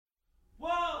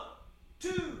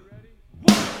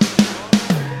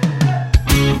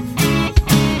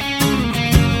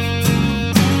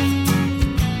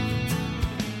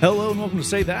to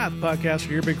Say That, the podcast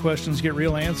where your big questions get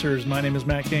real answers. My name is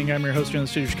Matt King. I'm your host here in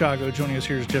the city of Chicago. Joining us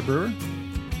here is Jed Brewer.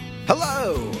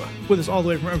 Hello! With us all the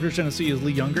way from Oak Ridge, Tennessee is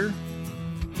Lee Younger.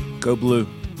 Go Blue.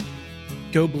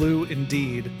 Go Blue,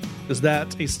 indeed. Is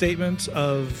that a statement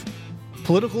of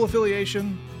political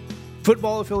affiliation,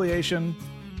 football affiliation,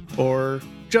 or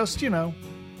just, a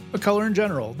color in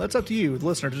general? That's up to you, the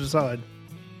listener, to decide.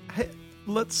 Hey,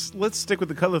 let's stick with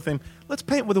the color theme. Let's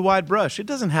paint with a wide brush. It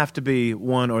doesn't have to be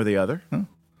one or the other. Huh?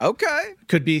 Okay.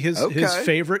 Could be his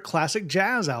favorite classic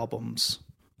jazz albums.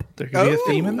 There could be a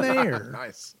theme in there.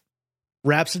 Nice.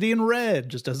 Rhapsody in Red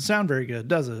just doesn't sound very good,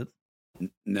 does it?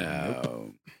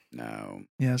 No.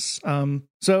 Yes.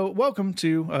 So welcome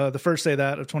to the first Say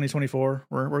That of 2024.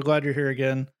 We're glad you're here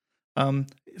again.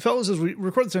 Fellas, as we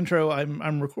record this intro,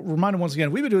 I'm reminded once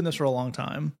again, we've been doing this for a long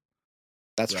time.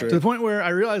 That's true. To the point where I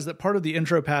realized that part of the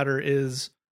intro patter is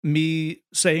me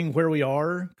saying where we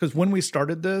are. Because when we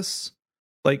started this,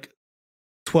 like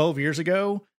 12 years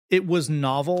ago, it was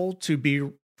novel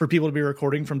for people to be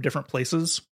recording from different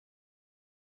places.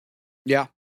 Yeah.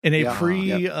 In a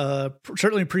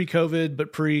certainly pre-COVID,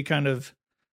 but pre kind of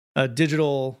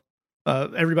digital,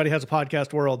 everybody has a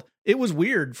podcast world. It was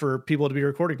weird for people to be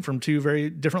recording from two very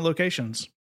different locations.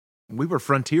 We were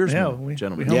frontiersmen,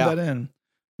 gentlemen. We held that in.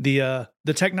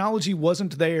 The technology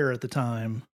wasn't there at the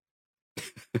time.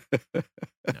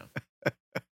 No.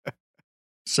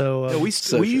 So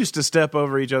we used to step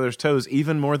over each other's toes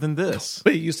even more than this.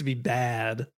 But it used to be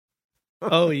bad.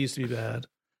 Oh, it used to be bad.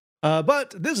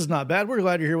 But this is not bad. We're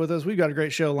glad you're here with us. We've got a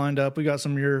great show lined up. We got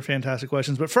some of your fantastic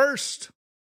questions. But first,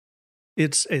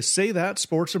 it's a Say That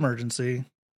sports emergency.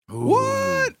 Ooh.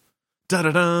 What?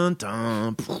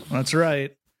 Da-da-dun-dun. That's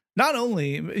right. Not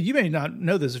only, you may not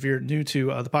know this if you're new to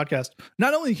the podcast,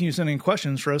 not only can you send in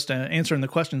questions for us to answer in the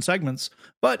question segments,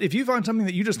 but if you find something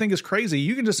that you just think is crazy,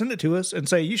 you can just send it to us and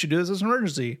say, you should do this as an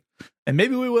emergency. And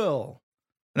maybe we will.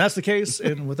 And that's the case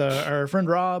with our friend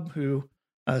Rob, who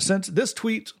sent this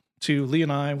tweet to Lee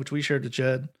and I, which we shared to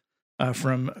Jed,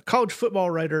 from college football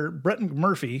writer Bretton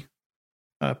Murphy.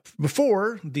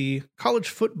 Before the college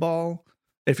football,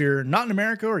 if you're not in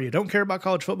America or you don't care about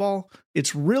college football,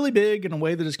 it's really big in a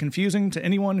way that is confusing to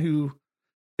anyone who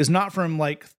is not from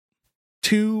like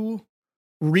two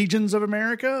regions of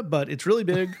America, but it's really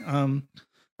big.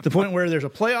 The point where there's a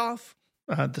playoff,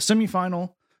 the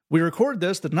semifinal. We record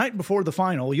this the night before the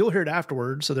final. You'll hear it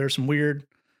afterwards, so there's some weird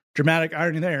dramatic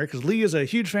irony there, because Lee is a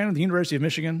huge fan of the University of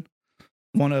Michigan,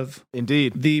 one of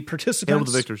the participants. Hail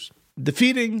the victors.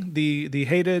 Defeating the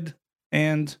hated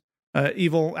and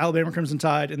evil Alabama Crimson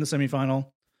Tide in the semifinal.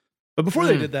 But before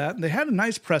they did that, they had a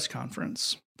nice press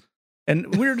conference.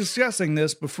 And we were discussing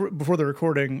this before the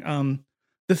recording.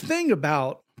 The thing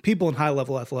about people in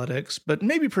high-level athletics, but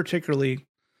maybe particularly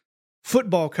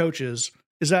football coaches,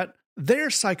 is that they're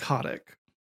psychotic.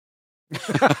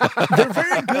 They're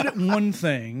very good at one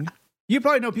thing. You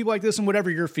probably know people like this in whatever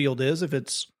your field is. If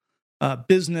it's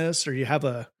business or you have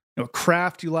a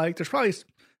craft you like, there's probably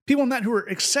people in that who are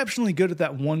exceptionally good at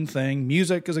that one thing.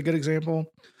 Music is a good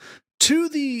example, to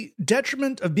the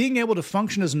detriment of being able to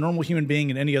function as a normal human being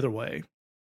in any other way.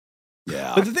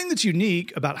 Yeah. But the thing that's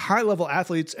unique about high-level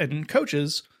athletes and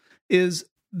coaches is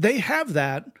they have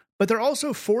that, but they're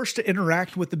also forced to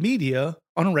interact with the media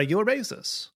on a regular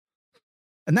basis.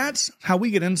 And that's how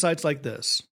we get insights like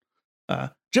this.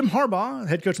 Jim Harbaugh,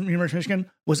 head coach at the University of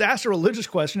Michigan, was asked a religious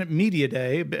question at Media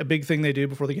Day, a big thing they do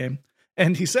before the game.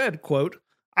 And he said, quote,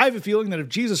 "I have a feeling that if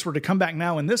Jesus were to come back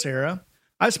now in this era,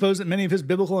 I suppose that many of his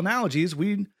biblical analogies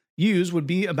we'd use would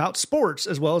be about sports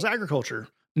as well as agriculture.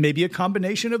 Maybe a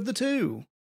combination of the two.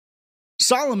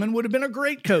 Solomon would have been a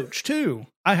great coach, too.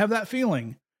 I have that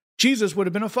feeling. Jesus would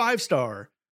have been a 5-star.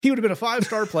 He would have been a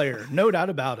 5-star player, no doubt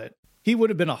about it. He would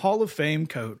have been a Hall of Fame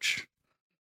coach."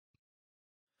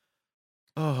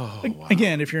 Oh, wow.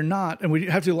 Again, if you're not, and we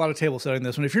have to do a lot of table setting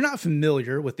this one, if you're not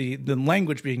familiar with the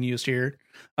language being used here,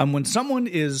 when someone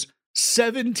is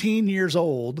 17 years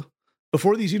old,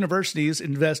 before these universities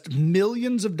invest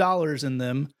millions of dollars in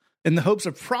them in the hopes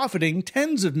of profiting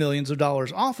tens of millions of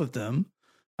dollars off of them,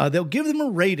 they'll give them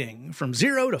a rating from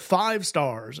 0 to 5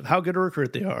 stars of how good a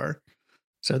recruit they are.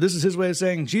 So this is his way of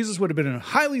saying Jesus would have been a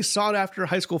highly sought-after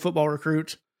high school football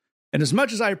recruit. And as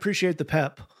much as I appreciate the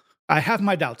pep, I have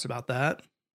my doubts about that.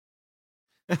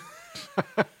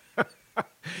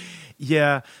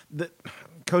 Yeah,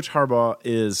 Coach Harbaugh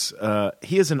is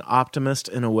he is an optimist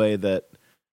in a way that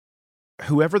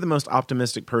whoever the most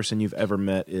optimistic person you've ever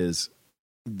met is,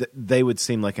 they would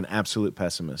seem like an absolute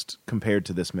pessimist compared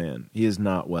to this man. He is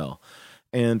not well.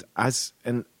 And I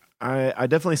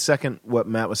definitely second what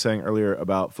Matt was saying earlier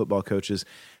about football coaches.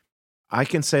 I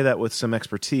can say that with some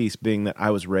expertise, being that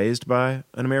I was raised by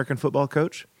an American football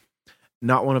coach,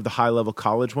 not one of the high-level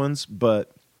college ones,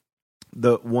 but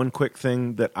the one quick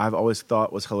thing that I've always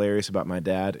thought was hilarious about my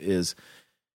dad is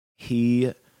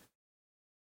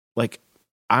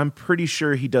I'm pretty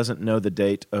sure he doesn't know the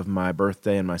date of my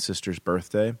birthday and my sister's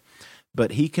birthday,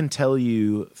 but he can tell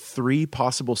you 3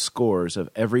 possible scores of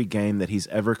every game that he's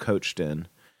ever coached in.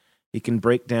 He can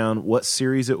break down what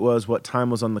series it was, what time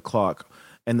was on the clock,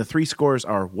 and the 3 scores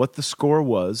are what the score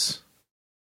was,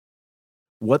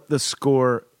 what the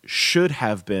score should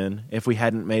have been if we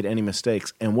hadn't made any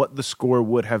mistakes, and what the score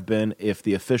would have been if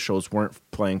the officials weren't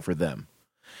playing for them.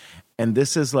 And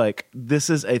this is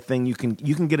a thing you can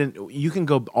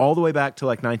go all the way back to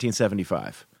like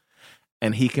 1975,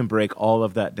 and he can break all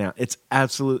of that down. It's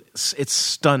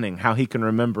stunning how he can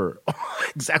remember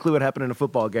exactly what happened in a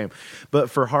football game. But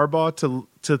for Harbaugh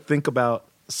to think about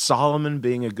Solomon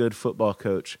being a good football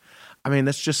coach, I mean,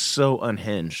 that's just so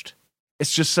unhinged.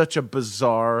 It's just such a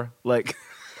bizarre,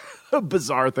 a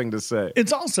bizarre thing to say.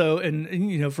 It's also,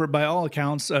 and for by all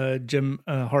accounts, Jim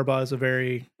Harbaugh is a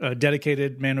very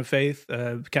dedicated man of faith,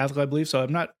 Catholic, I believe. So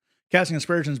I'm not casting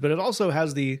aspersions, but it also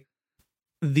has the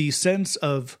sense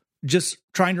of just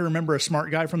trying to remember a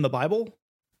smart guy from the Bible,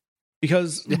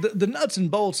 because the nuts and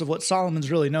bolts of what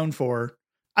Solomon's really known for,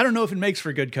 I don't know if it makes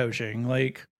for good coaching.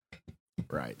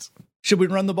 Right. Should we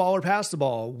run the ball or pass the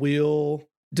ball? We'll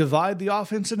divide the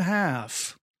offense in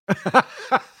half.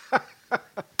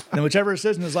 And whichever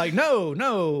assistant is like,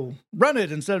 no, run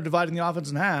it instead of dividing the offense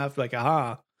in half.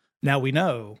 Aha, now we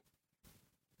know.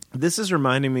 This is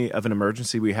reminding me of an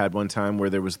emergency we had one time where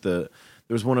there was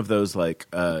one of those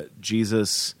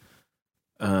Jesus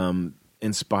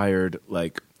inspired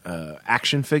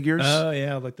action figures. Oh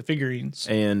yeah, like the figurines.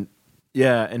 And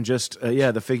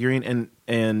the figurine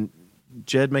and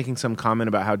Jed making some comment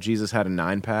about how Jesus had a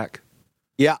 9-pack.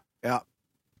 Yeah.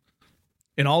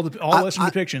 In all Western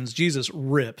depictions, Jesus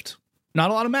ripped. Not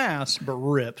a lot of mass, but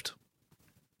ripped.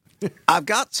 I've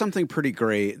got something pretty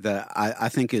great that I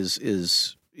think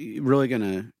is really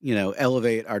going to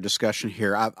elevate our discussion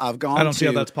here. I've gone. I don't see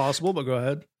how that's possible, but go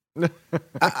ahead.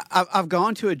 I've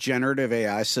gone to a generative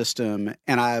AI system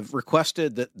and I've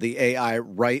requested that the AI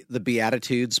write the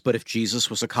Beatitudes, but if Jesus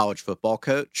was a college football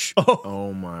coach.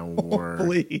 Oh my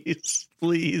word!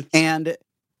 Please. And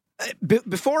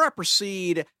before I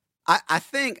proceed, I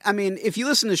think, if you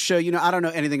listen to the show, I don't know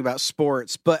anything about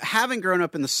sports, but having grown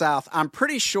up in the South, I'm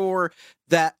pretty sure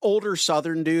that older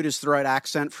Southern dude is the right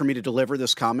accent for me to deliver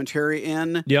this commentary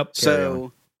in. Yep.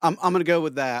 So I'm going to go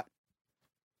with that.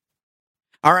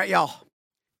 All right, y'all.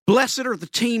 Blessed are the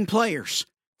team players,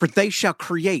 for they shall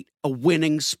create a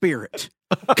winning spirit.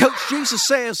 Coach Jesus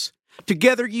says,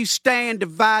 together you stand,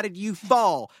 divided you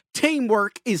fall.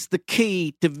 Teamwork is the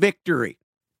key to victory.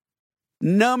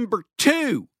 Number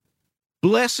 2,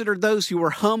 blessed are those who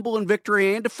are humble in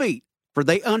victory and defeat, for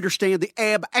they understand the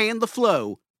ebb and the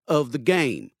flow of the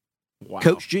game. Wow.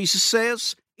 Coach Jesus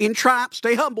says, in triumph,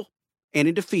 stay humble, and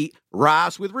in defeat,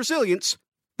 rise with resilience.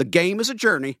 The game is a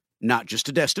journey, not just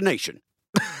a destination.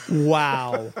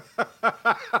 Wow.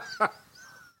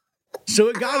 So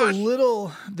it got a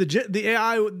little, the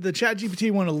AI, the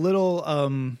ChatGPT went a little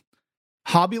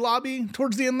Hobby Lobby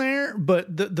towards the end there,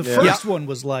 but the first one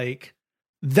was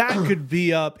that could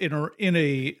be up in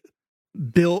a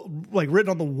bill, written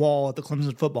on the wall at the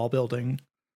Clemson football building.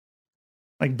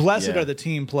 Blessed are the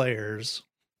team players.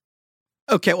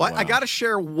 Okay, well, wow. I got to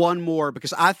share one more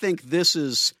because I think this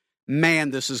is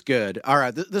good. All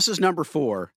right, this is number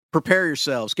 4. Prepare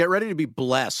yourselves. Get ready to be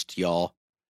blessed, y'all.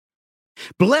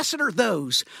 Blessed are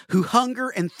those who hunger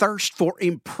and thirst for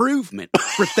improvement,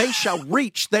 for they shall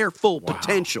reach their full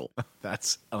potential.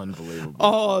 That's unbelievable.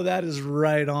 Oh, that is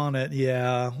right on it.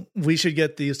 Yeah. We should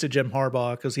get these to Jim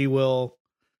Harbaugh because he will,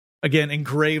 again,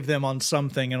 engrave them on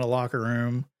something in a locker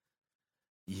room.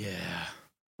 Yeah.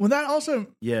 Well, that also,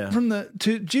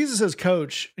 to Jesus as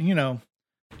coach, and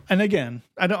again,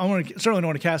 certainly don't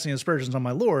want to cast any aspersions on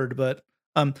my Lord, but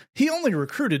he only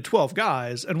recruited 12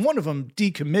 guys, and one of them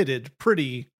decommitted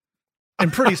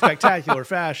in pretty spectacular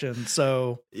fashion.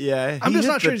 So I'm just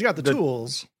not sure he's got the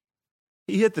tools.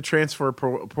 He hit the transfer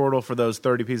portal for those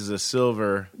 30 pieces of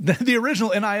silver. The original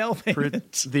NIL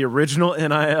payments. The original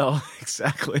NIL,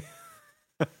 exactly.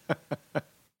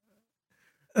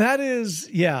 That is,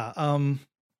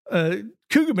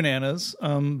 Cougar bananas.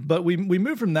 But we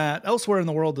moved from that elsewhere in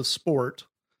the world of sport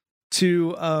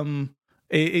to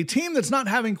a team that's not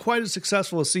having quite as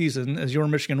successful a season as your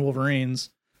Michigan Wolverines,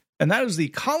 and that is the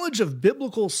College of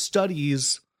Biblical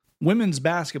Studies women's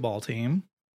basketball team.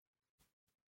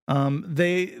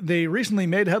 They recently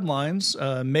made headlines,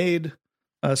 made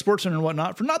SportsCenter and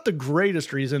whatnot for not the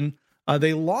greatest reason.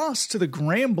 They lost to the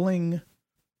Grambling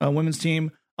women's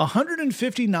team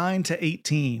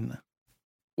 159-18.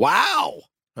 Wow.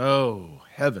 Oh,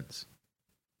 heavens.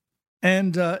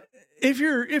 And if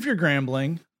you're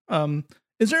Grambling,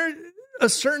 is there a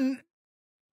certain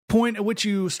point at which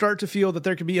you start to feel that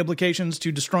there could be implications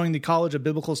to destroying the College of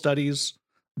Biblical Studies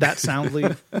that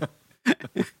soundly?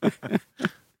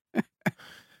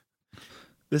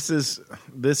 This is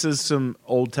some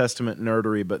Old Testament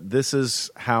nerdery, but this is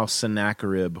how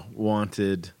Sennacherib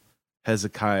wanted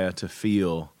Hezekiah to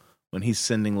feel when he's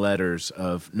sending letters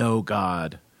of no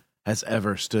God has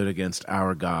ever stood against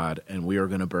our God, and we are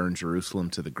going to burn Jerusalem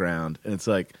to the ground. And it's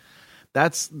like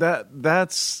that's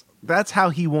how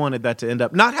he wanted that to end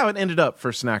up, not how it ended up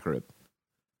for Sennacherib.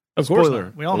 Of course, Spoiler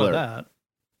not. We all know alert. that.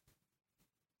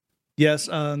 Yes,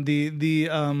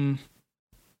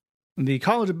 the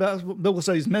College of Biblical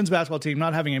Studies men's basketball team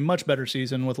not having a much better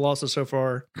season with losses so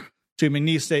far to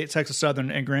McNeese State, Texas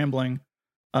Southern, and Grambling.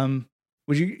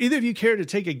 Would you either of you care to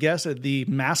take a guess at the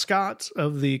mascot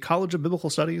of the College of Biblical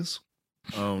Studies?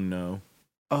 Oh no.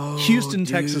 Oh, Houston,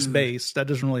 dude. Texas based. That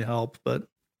doesn't really help, but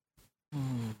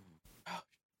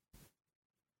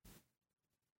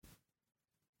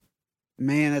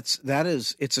Man, it's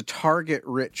a target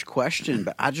rich question,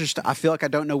 but I feel like I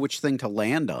don't know which thing to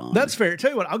land on. that's fair. Tell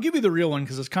you what, I'll give you the real one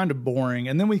because it's kind of boring,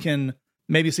 and then we can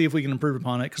maybe see if we can improve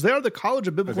upon it because they are the College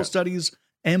of Biblical Okay. Studies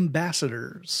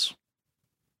ambassadors,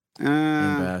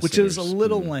 Uh, which is a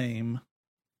little Ambassadors. lame.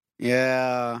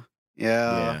 yeah.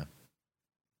 Yeah.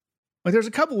 Like, there's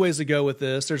a couple ways to go with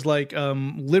this. There's like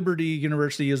Liberty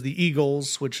University is the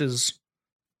Eagles, which doesn't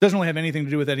really have anything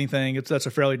to do with anything. That's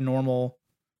a fairly normal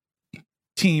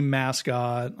team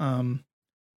mascot.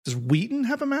 Does Wheaton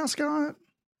have a mascot?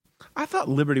 I thought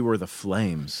Liberty were the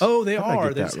Flames. Oh, they How did I are.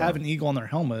 get They Oh, that just have wrong? an eagle on their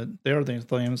helmet. They are the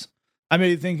Flames. I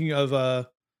may be thinking of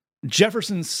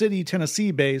Jefferson City,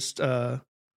 Tennessee-based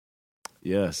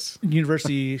Yes.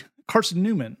 University, Carson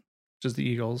Newman, which is the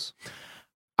Eagles.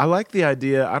 I like the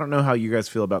idea. I don't know how you guys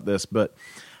feel about this, but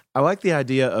I like the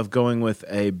idea of going with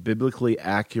a biblically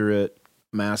accurate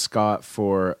mascot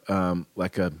for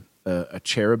like a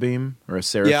cherubim or a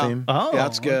seraphim, Oh, Yeah,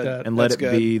 that's I like good. that. and let that's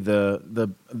it be the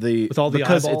With all the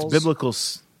because eyeballs? it's biblical.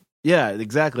 Yeah,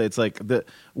 exactly. It's like the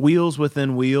wheels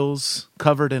within wheels,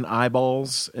 covered in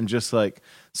eyeballs, and just like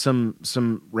some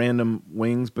random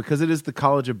wings. Because it is the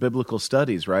College of Biblical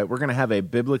Studies, right? We're going to have a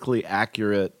biblically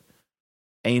accurate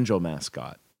angel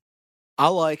mascot. I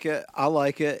like it.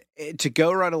 To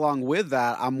go right along with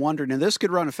that, I'm wondering, and this could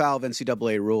run afoul of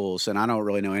NCAA rules, and I don't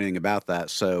really know anything about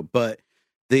that. So, but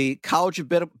the College of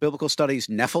Biblical Studies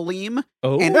Nephilim,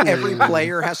 Oh, and every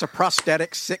player has a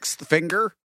prosthetic sixth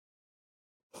finger.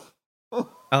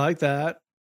 I like that.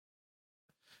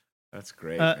 That's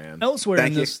great, man. Elsewhere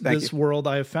Thank in you, this thank world,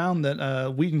 I have found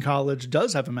that Wheaton College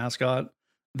does have a mascot.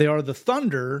 They are the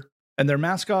Thunder, and their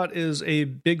mascot is a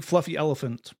big fluffy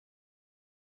elephant.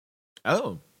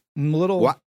 Oh, Little.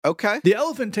 What? Okay. The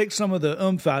elephant takes some of the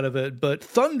oomph out of it, but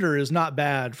Thunder is not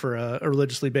bad for a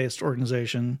religiously based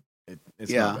organization.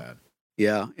 it's Yeah. not bad.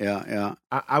 Yeah.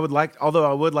 I would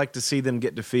like to see them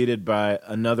get defeated by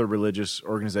another religious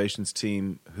organization's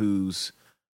team whose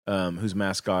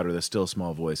mascot are the Still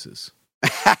Small Voices.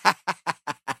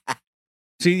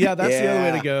 See, yeah, that's the other way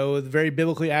Yeah. to go. With very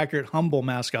biblically accurate, humble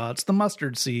mascots, the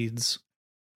mustard seeds.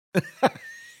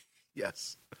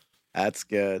 Yes. That's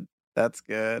good.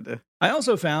 I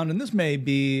also found, and this may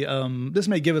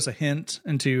give us a hint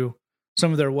into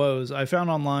some of their woes. I found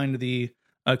online the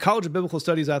College of Biblical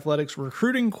Studies Athletics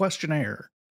recruiting questionnaire.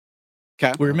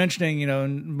 Okay. We were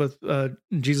mentioning, with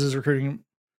Jesus recruiting,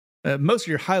 most of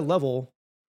your high level,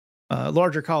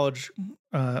 larger college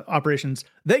operations,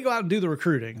 they go out and do the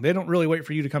recruiting. They don't really wait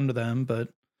for you to come to them, but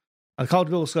College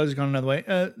of Biblical Studies has gone another way.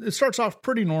 It starts off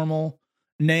pretty normal: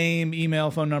 name, email,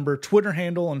 phone number, Twitter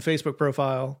handle, and Facebook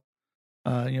profile.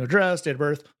 Address, date of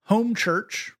birth, home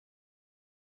church,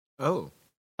 Oh.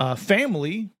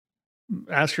 family.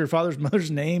 Ask your father's,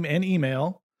 mother's name and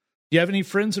email. Do you have any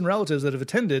friends and relatives that have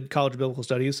attended College of Biblical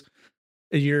Studies?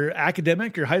 Your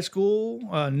academic, your high school,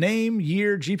 name,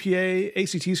 year, GPA,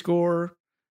 ACT score,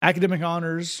 academic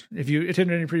honors, if you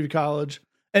attended any previous college.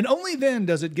 And only then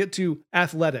does it get to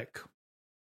athletic.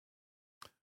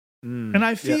 And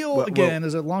I feel,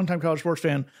 as a longtime college sports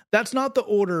fan, that's not the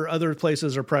order other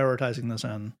places are prioritizing this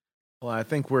in. Well, I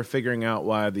think we're figuring out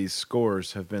why these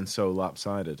scores have been so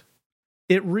lopsided.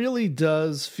 It really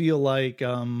does feel like,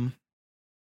 I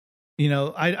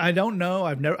don't know.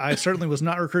 I certainly was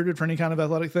not recruited for any kind of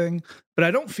athletic thing, but I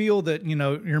don't feel that,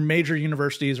 your major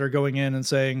universities are going in and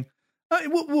saying,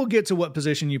 We'll get to what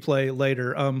position you play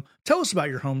later. Tell us about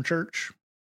your home church.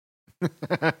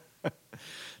 Tell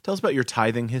us about your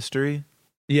tithing history.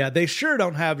 Yeah, they sure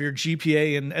don't have your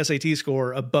GPA and SAT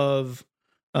score above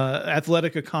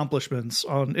athletic accomplishments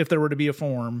on if there were to be a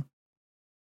form.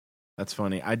 That's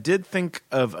funny. I did think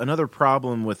of another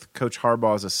problem with Coach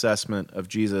Harbaugh's assessment of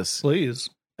Jesus Please.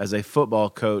 as a football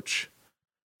coach,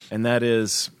 and that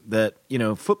is that,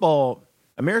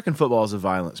 American football is a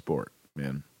violent sport,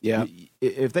 man. Yeah.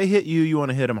 If they hit you, you want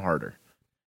to hit them harder.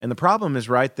 And the problem is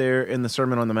right there in the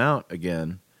Sermon on the Mount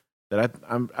again, that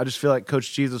I just feel like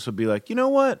Coach Jesus would be like, you know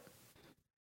what?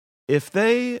 If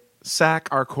they sack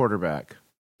our quarterback,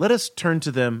 let us turn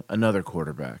to them another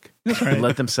quarterback and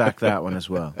let them sack that one as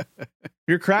well.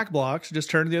 Your crack blocks, just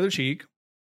turn to the other cheek.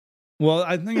 Well,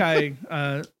 I think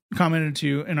I commented to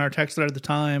you in our text thread at the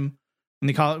time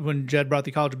when Jed brought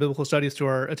the College of Biblical Studies to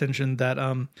our attention that,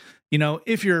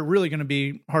 if you're really going to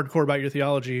be hardcore about your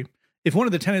theology, if one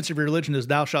of the tenets of your religion is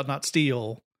thou shalt not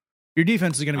steal, your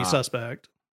defense is going to be suspect.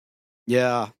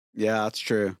 Yeah, that's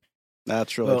true.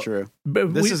 That's really true.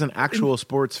 But this is an actual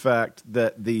sports fact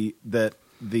that the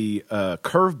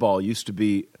curveball used to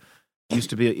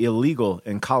be illegal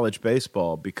in college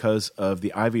baseball because of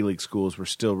the Ivy League schools were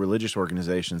still religious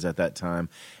organizations at that time,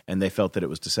 and they felt that it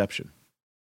was deception.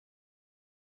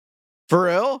 For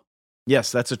real?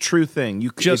 If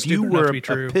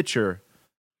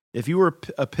you were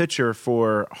a pitcher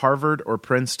for Harvard or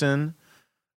Princeton,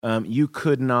 you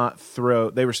could not throw.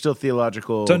 They were still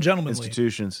theological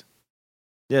institutions.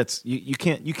 Yeah, you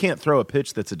can't throw a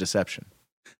pitch that's a deception.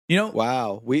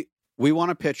 Wow. We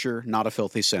want a pitcher, not a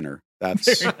filthy sinner.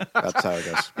 That's how it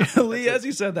goes. Lee, as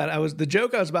you said that, the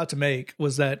joke I was about to make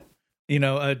was that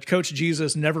Coach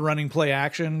Jesus never running play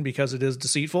action because it is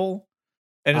deceitful,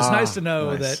 and it's nice to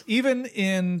know that even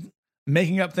in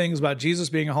making up things about Jesus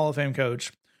being a Hall of Fame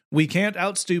coach, we can't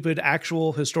out-stupid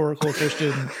actual historical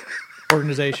Christian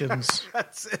organizations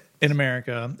in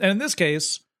America, and in this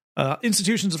case,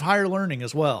 institutions of higher learning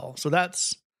as well. So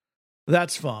that's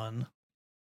fun.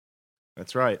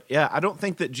 That's right. Yeah, I don't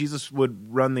think that Jesus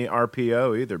would run the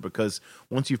RPO either, because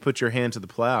once you've put your hand to the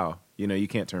plow, you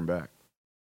can't turn back.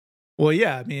 Well,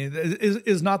 yeah, I mean,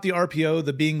 is not the RPO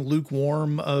the being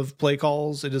lukewarm of play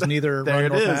calls? It is neither run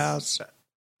nor pass.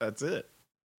 That's it.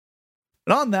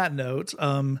 And on that note,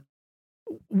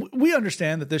 we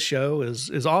understand that this show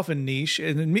is often niche,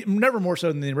 and never more so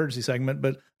than the emergency segment,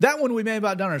 but that one we may have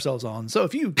outdone ourselves on. So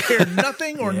if you care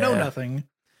nothing or know nothing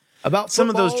about some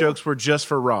football, of those jokes were just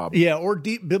for Rob. Yeah, or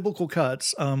deep biblical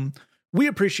cuts. We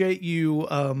appreciate you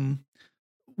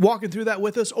walking through that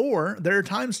with us, or there are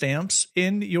timestamps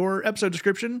in your episode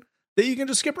description that you can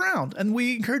just skip around, and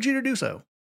we encourage you to do so.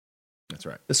 That's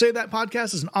right. The Say That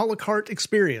podcast is an a la carte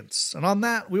experience, and on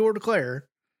that, we will declare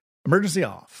emergency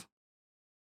off.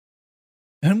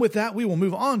 And with that, we will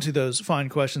move on to those fine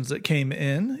questions that came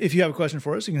in. If you have a question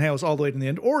for us, you can have us all the way to the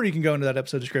end, or you can go into that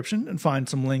episode description and find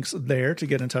some links there to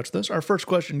get in touch with us. Our first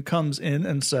question comes in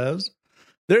and says,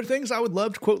 there are things I would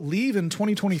love to, quote, leave in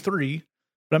 2023,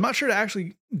 but I'm not sure to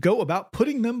actually go about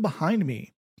putting them behind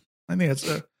me. I think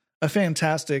that's a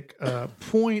fantastic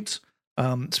point,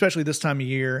 especially this time of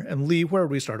year. And Lee, where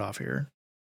would we start off here?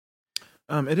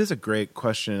 It is a great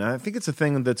question. I think it's a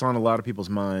thing that's on a lot of people's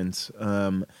minds.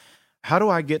 How do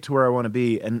I get to where I want to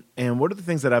be? And what are the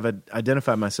things that I've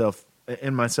identified myself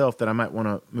that I might want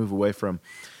to move away from?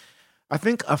 I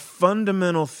think a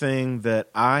fundamental thing that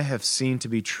I have seen to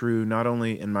be true, not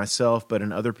only in myself, but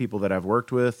in other people that I've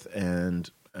worked with and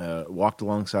walked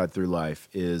alongside through life,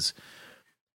 is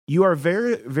you are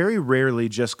very, very rarely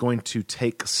just going to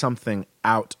take something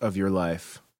out of your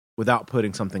life without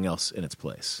putting something else in its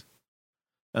place.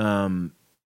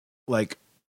 Like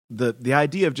the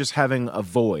idea of just having a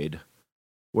void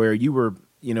where you were,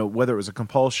 whether it was a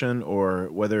compulsion or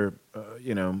whether,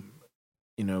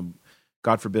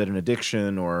 God forbid, an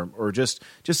addiction or just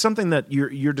something that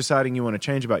you're deciding you want to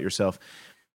change about yourself,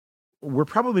 we're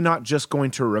probably not just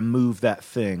going to remove that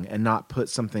thing and not put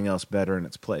something else better in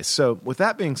its place. So with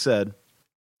that being said,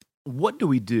 what do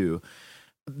we do?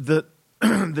 The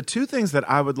two things that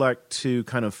I would like to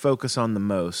kind of focus on the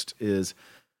most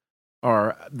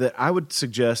are that I would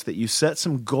suggest that you set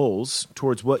some goals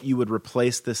towards what you would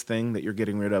replace this thing that you're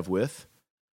getting rid of with,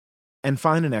 and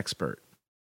find an expert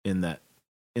in that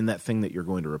thing that you're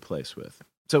going to replace with.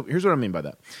 So here's what I mean by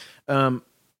that.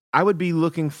 I would be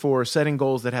looking for setting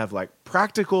goals that have like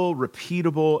practical,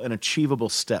 repeatable, and achievable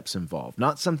steps involved,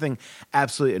 not something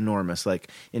absolutely enormous. Like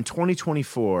in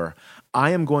 2024, I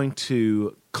am going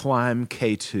to climb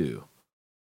K2.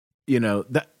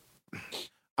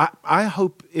 I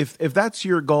hope if that's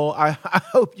your goal, I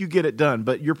hope you get it done.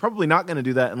 But you're probably not going to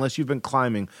do that unless you've been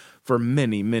climbing for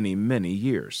many, many, many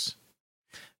years.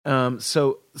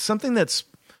 So something that's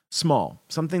small,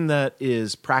 something that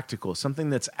is practical, something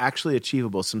that's actually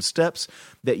achievable, some steps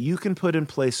that you can put in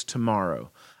place tomorrow.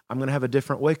 I'm going to have a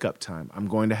different wake up time. I'm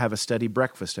going to have a steady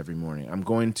breakfast every morning. I'm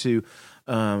going to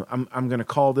I'm going to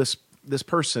call this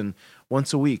person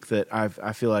once a week that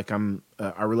I feel like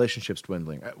our relationship's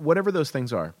dwindling. Whatever those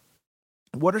things are.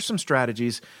 What are some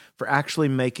strategies for actually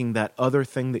making that other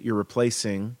thing that you're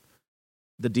replacing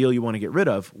the deal you want to get rid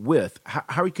of with?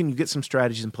 How can you get some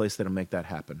strategies in place that'll make that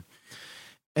happen?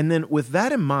 And then with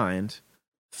that in mind,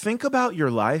 think about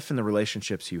your life and the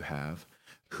relationships you have.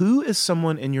 Who is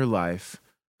someone in your life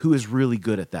who is really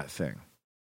good at that thing?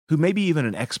 Who may be even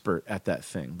an expert at that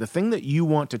thing? The thing that you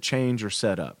want to change or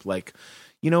set up. Like,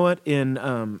 you know what? In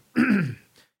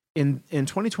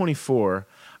 2024,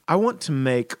 I want to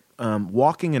make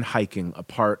walking and hiking a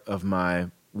part of my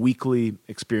weekly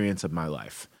experience of my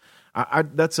life. I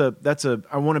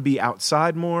want to be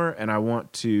outside more, and I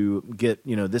want to get,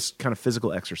 this kind of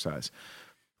physical exercise.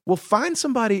 Well, find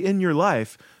somebody in your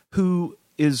life who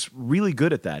is really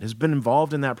good at that, has been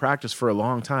involved in that practice for a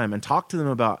long time, and talk to them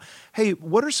about, hey,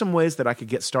 what are some ways that I could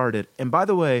get started? And by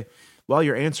the way, while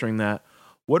you're answering that,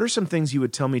 what are some things you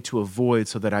would tell me to avoid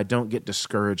so that I don't get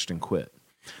discouraged and quit?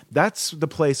 That's the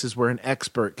places where an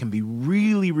expert can be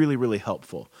really, really, really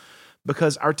helpful.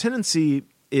 Because our tendency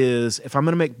is, if I'm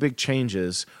going to make big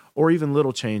changes or even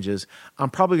little changes, I'm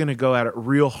probably going to go at it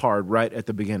real hard right at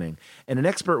the beginning. And an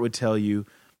expert would tell you,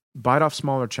 bite off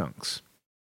smaller chunks.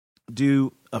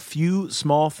 Do a few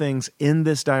small things in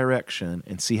this direction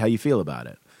and see how you feel about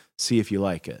it. See if you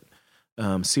like it.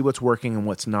 See what's working and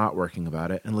what's not working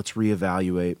about it, and let's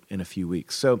reevaluate in a few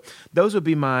weeks. So those would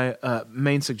be my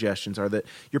main suggestions, are that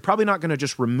you're probably not going to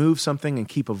just remove something and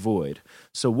keep a void.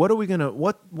 So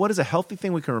what is a healthy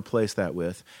thing we can replace that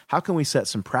with? How can we set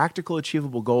some practical,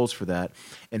 achievable goals for that?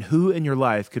 And who in your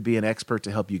life could be an expert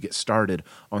to help you get started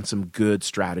on some good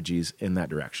strategies in that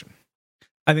direction?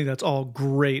 I think that's all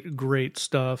great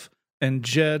stuff. And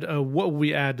Jed, what will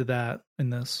we add to that in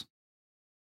this?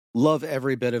 Love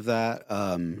every bit of that.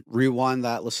 Rewind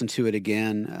that, listen to it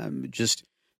again. Just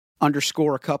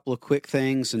underscore a couple of quick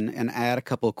things and add a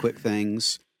couple of quick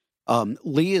things.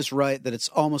 Lee is right that it's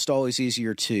almost always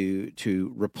easier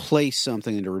to replace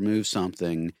something than to remove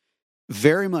something.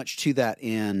 Very much to that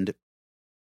end,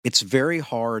 it's very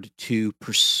hard to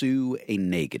pursue a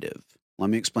negative.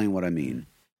 Let me explain what I mean.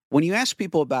 When you ask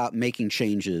people about making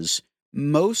changes,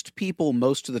 most people,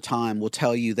 most of the time, will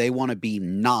tell you they want to be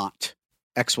not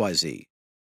XYZ.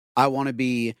 I want to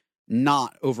be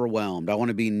not overwhelmed. I want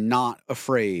to be not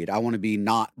afraid. I want to be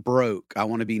not broke. I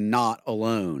want to be not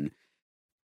alone.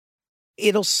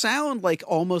 It'll sound like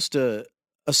almost a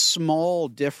small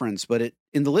difference, but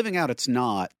in the living out, it's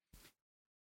not.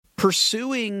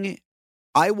 Pursuing,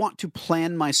 I want to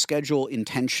plan my schedule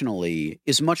intentionally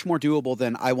is much more doable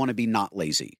than I want to be not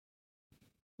lazy.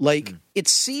 It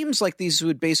seems like these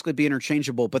would basically be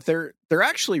interchangeable, but they're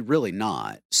actually really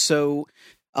not. So,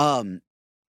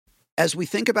 as we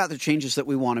think about the changes that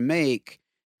we want to make,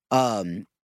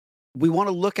 we want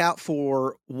to look out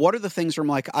for what are the things where I'm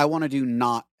like, I want to do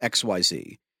not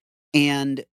XYZ,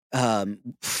 and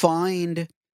find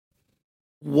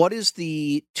what is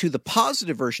the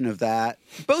positive version of that,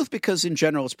 both because in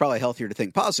general it's probably healthier to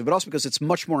think positive, but also because it's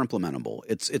much more implementable.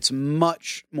 It's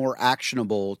much more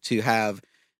actionable to have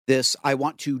this, I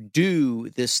want to do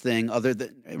this thing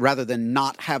rather than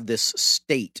not have this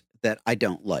state that I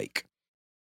don't like.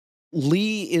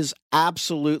 Lee is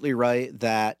absolutely right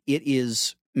that it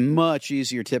is much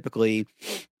easier typically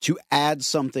to add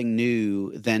something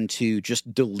new than to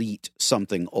just delete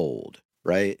something old,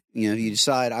 right? You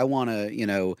decide I want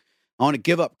to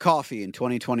give up coffee in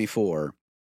 2024.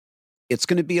 It's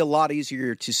going to be a lot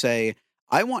easier to say,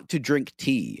 I want to drink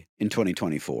tea in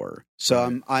 2024.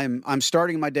 So I'm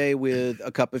starting my day with a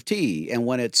cup of tea, and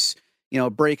when it's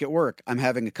break at work, I'm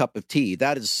having a cup of tea.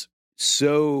 That is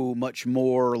so much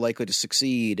more likely to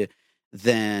succeed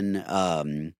than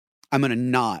I'm going to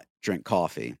not drink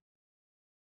coffee.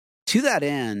 To that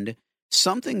end,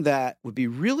 something that would be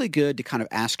really good to kind of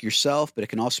ask yourself, but it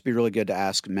can also be really good to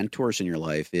ask mentors in your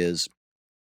life, is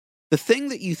the thing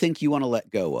that you think you want to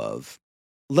let go of.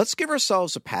 Let's give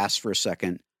ourselves a pass for a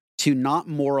second to not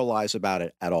moralize about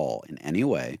it at all in any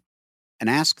way, and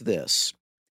ask this: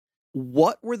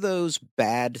 what were those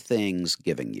bad things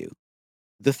giving you?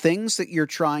 The things that you're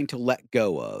trying to let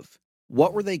go of,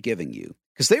 what were they giving you?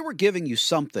 Because they were giving you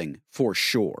something for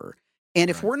sure. And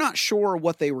if we're not sure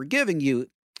what they were giving you,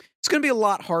 it's going to be a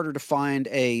lot harder to find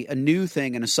a new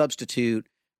thing and a substitute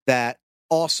that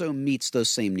also meets those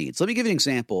same needs. Let me give you an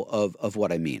example of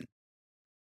what I mean.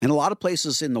 In a lot of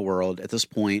places in the world at this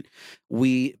point,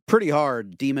 we pretty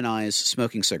hard demonize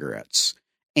smoking cigarettes.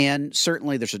 And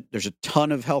certainly there's a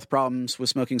ton of health problems with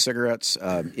smoking cigarettes.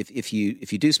 If you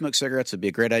do smoke cigarettes, it'd be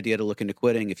a great idea to look into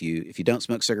quitting. If you don't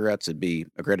smoke cigarettes, it'd be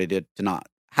a great idea to not.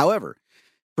 However,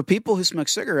 for people who smoke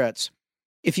cigarettes,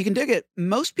 if you can dig it,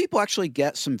 most people actually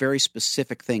get some very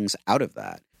specific things out of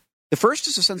that. The first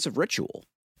is a sense of ritual.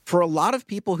 For a lot of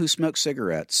people who smoke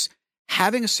cigarettes,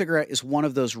 having a cigarette is one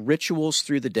of those rituals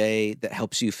through the day that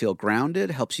helps you feel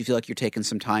grounded, helps you feel like you're taking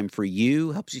some time for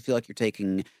you, helps you feel like you're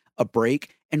taking a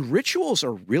break. And rituals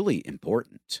are really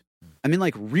important. I mean,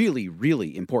 like really,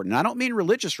 really important. I don't mean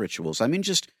religious rituals. I mean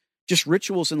just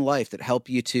rituals in life that help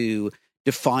you to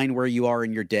define where you are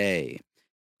in your day.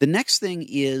 The next thing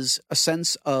is a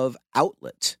sense of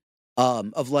outlet.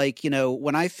 Of like,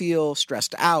 when I feel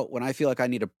stressed out, when I feel like I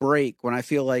need a break, when I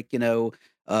feel like,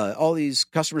 all these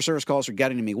customer service calls are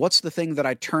getting to me, what's the thing that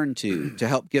I turn to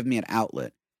help give me an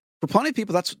outlet? For plenty of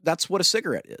people, that's what a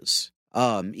cigarette is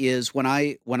when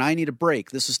I need a break,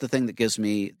 this is the thing that gives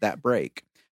me that break.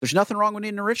 There's nothing wrong with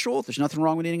needing a ritual. There's nothing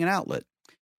wrong with needing an outlet.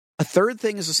 A third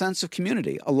thing is a sense of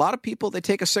community. A lot of people, they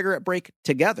take a cigarette break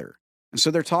together. And so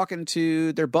they're talking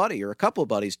to their buddy or a couple of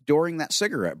buddies during that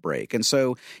cigarette break. And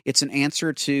so it's an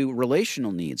answer to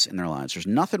relational needs in their lives. There's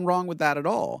nothing wrong with that at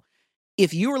all.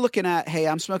 If you were looking at, hey,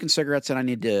 I'm smoking cigarettes and I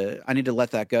need to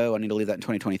let that go, I need to leave that in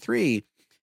 2023,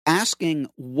 asking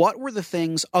what were the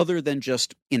things other than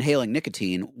just inhaling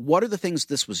nicotine, what are the things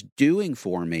this was doing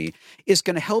for me is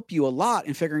going to help you a lot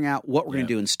in figuring out what we're going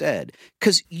to do instead.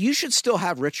 Because you should still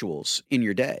have rituals in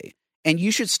your day. And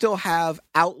you should still have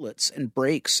outlets and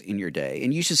breaks in your day.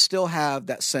 And you should still have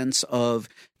that sense of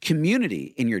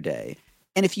community in your day.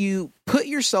 And if you put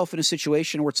yourself in a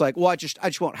situation where it's like, well, I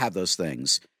just won't have those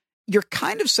things, you're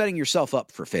kind of setting yourself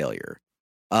up for failure.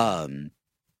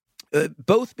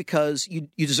 Both because you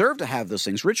deserve to have those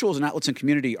things. Rituals and outlets and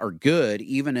community are good,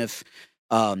 even if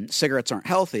cigarettes aren't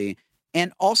healthy.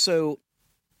 And also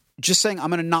just saying, I'm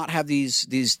going to not have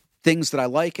these things that I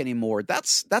like anymore,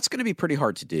 that's going to be pretty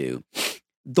hard to do.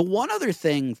 The one other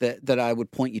thing that I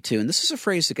would point you to, and this is a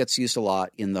phrase that gets used a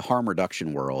lot in the harm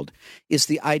reduction world, is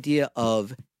the idea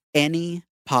of any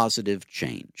positive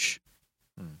change.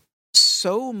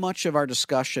 So much of our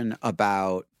discussion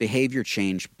about behavior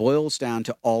change boils down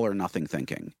to all or nothing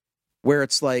thinking, where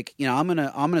it's like, I'm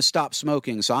gonna stop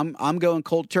smoking, so I'm going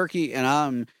cold turkey,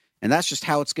 and that's just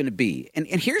how it's going to be. And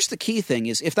here's the key thing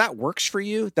is if that works for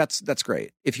you, that's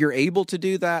great. If you're able to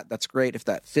do that, that's great. If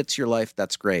that fits your life,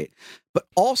 that's great. But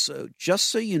also, just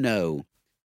so you know,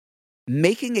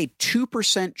 making a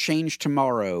 2% change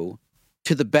tomorrow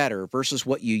to the better versus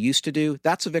what you used to do,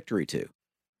 that's a victory too.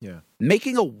 Yeah.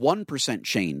 Making a 1%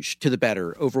 change to the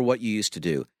better over what you used to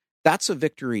do, that's a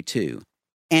victory too.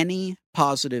 Any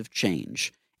positive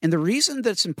change. And the reason that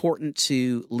it's important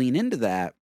to lean into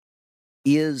that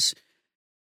is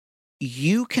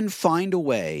you can find a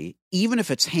way, even if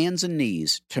it's hands and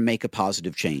knees, to make a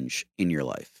positive change in your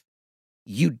life.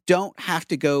 You don't have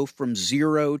to go from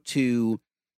zero to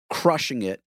crushing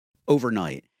it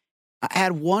overnight. I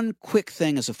add one quick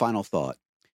thing as a final thought.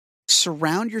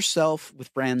 Surround yourself with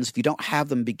friends. If you don't have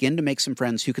them, begin to make some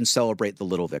friends who can celebrate the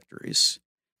little victories.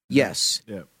 Yes.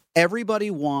 Yeah. Everybody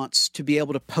wants to be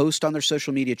able to post on their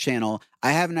social media channel,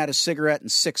 I haven't had a cigarette in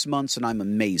 6 months and I'm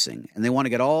amazing. And they want to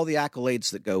get all the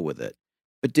accolades that go with it.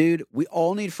 But dude, we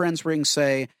all need friends where you can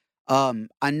say,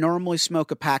 I normally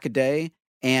smoke a pack a day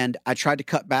and I tried to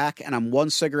cut back and I'm one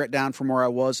cigarette down from where I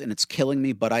was and it's killing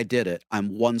me, but I did it.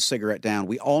 I'm one cigarette down.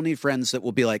 We all need friends that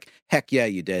will be like, heck yeah,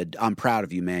 you did. I'm proud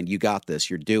of you, man. You got this.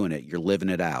 You're doing it. You're living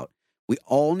it out. We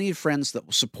all need friends that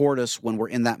will support us when we're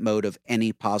in that mode of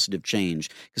any positive change,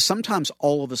 because sometimes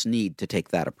all of us need to take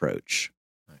that approach.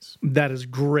 Nice. That is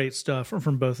great stuff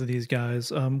from both of these guys.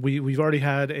 We've already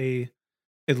had a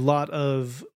lot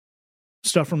of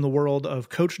stuff from the world of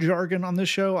coach jargon on this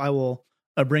show. I will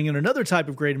bring in another type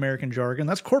of great American jargon.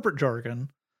 That's corporate jargon.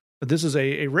 But this is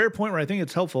a rare point where I think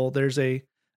it's helpful. There's an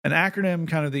acronym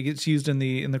kind of that gets used in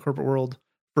the corporate world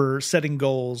for setting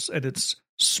goals, and it's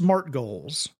SMART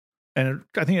goals. And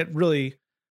I think it really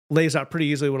lays out pretty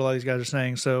easily what a lot of these guys are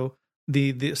saying. So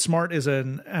the SMART is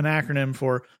an acronym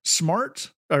for SMART,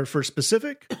 or for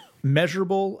specific,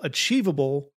 measurable,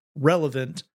 achievable,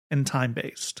 relevant, and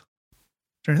time-based. So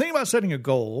when you think about setting a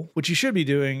goal, which you should be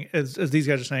doing, as these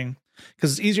guys are saying,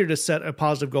 because it's easier to set a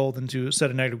positive goal than to set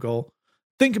a negative goal,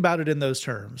 think about it in those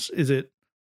terms.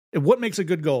 What makes a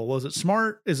good goal? Well, is it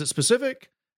SMART? Is it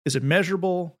specific? Is it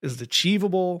measurable? Is it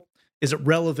achievable? Is it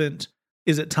relevant?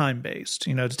 Is it time based?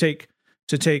 You know, to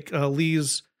take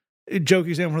Lee's joke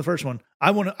example from the first one.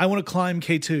 I want to climb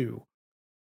K2.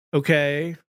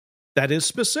 Okay, that is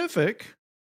specific.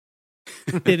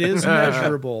 It is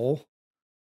measurable.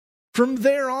 From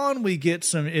there on, we get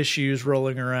some issues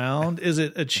rolling around. Is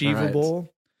it achievable? Right.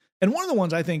 And one of the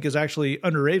ones I think is actually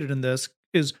underrated in this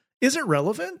is it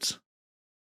relevant?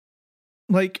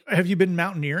 Like, have you been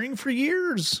mountaineering for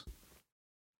years?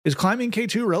 Is climbing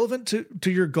K2 relevant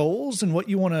to your goals and what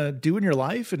you want to do in your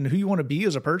life and who you want to be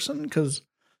as a person? Because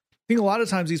I think a lot of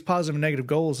times these positive and negative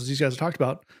goals, as these guys have talked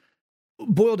about,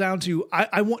 boil down to,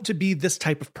 I want to be this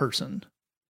type of person.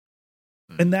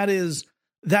 And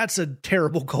that's a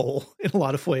terrible goal in a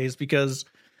lot of ways, because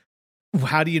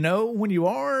how do you know when you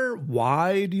are?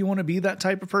 Why do you want to be that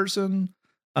type of person?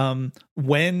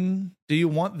 When do you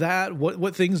want that?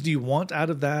 What things do you want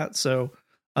out of that? So,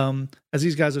 as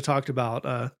these guys have talked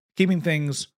about, keeping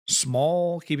things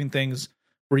small, keeping things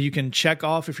where you can check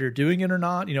off if you're doing it or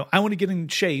not. You know, I want to get in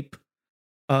shape,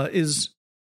 is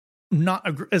not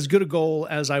as good a goal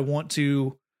as I want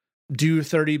to do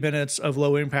 30 minutes of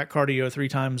low impact cardio 3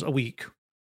 times a week.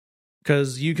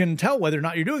 Because you can tell whether or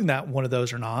not you're doing that one of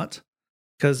those or not.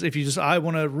 Because if you just, I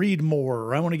want to read more,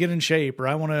 or I want to get in shape, or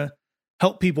I want to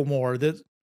help people more, that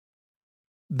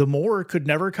the more could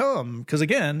never come. Because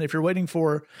again, if you're waiting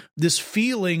for this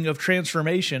feeling of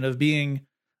transformation, of being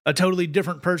a totally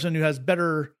different person who has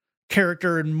better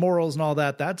character and morals and all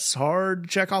that, that's hard to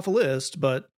check off a list.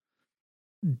 But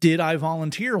did I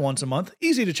volunteer once a month?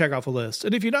 Easy to check off a list.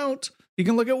 And if you don't, you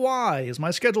can look at why. Is my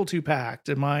schedule too packed?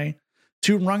 Am I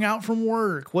too wrung out from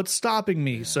work? What's stopping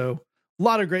me? So a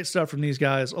lot of great stuff from these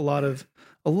guys. A lot of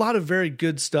very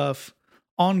good stuff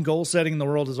on goal setting in the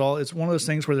world. It's one of those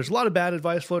things where there's a lot of bad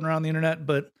advice floating around the internet,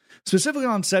 but specifically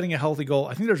on setting a healthy goal,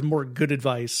 I think there's more good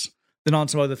advice than on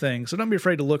some other things. So don't be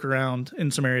afraid to look around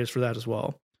in some areas for that as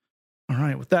well. All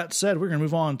right. With that said, we're going to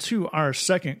move on to our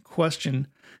second question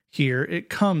here. It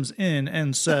comes in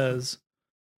and says,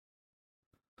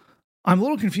 I'm a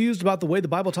little confused about the way the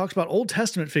Bible talks about Old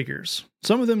Testament figures.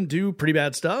 Some of them do pretty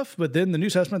bad stuff, but then the New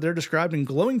Testament, they're described in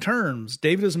glowing terms.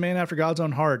 David is a man after God's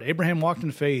own heart. Abraham walked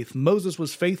in faith. Moses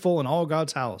was faithful in all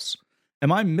God's house.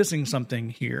 Am I missing something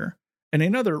here? And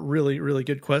another really, really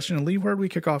good question. And Lee, where do we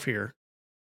kick off here?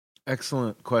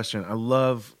 Excellent question. I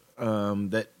love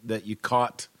that you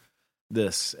caught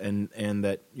this and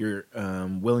that you're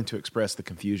willing to express the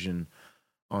confusion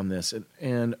on this.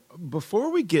 And before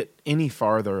we get any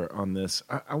farther on this,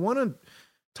 I want to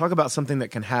talk about something that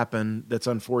can happen that's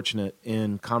unfortunate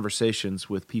in conversations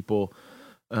with people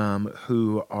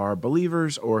who are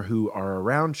believers or who are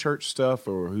around church stuff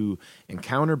or who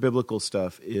encounter biblical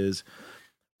stuff. Is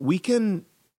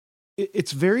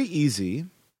it's very easy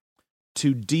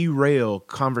to derail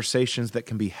conversations that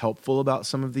can be helpful about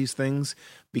some of these things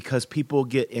because people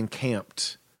get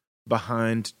encamped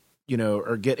behind,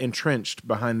 or get entrenched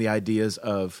behind the ideas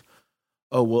of,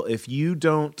 oh, well, if you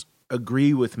don't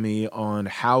agree with me on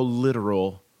how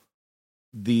literal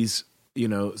these,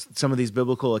 some of these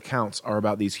biblical accounts are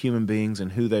about these human beings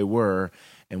and who they were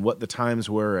and what the times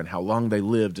were and how long they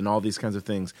lived and all these kinds of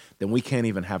things, then we can't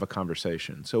even have a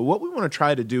conversation. So what we want to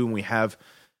try to do when we have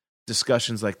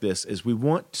discussions like this is we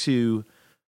want to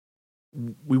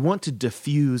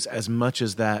diffuse as much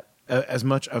of that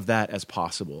as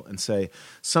possible and say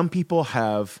some people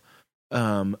have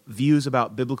views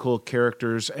about biblical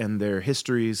characters and their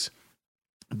histories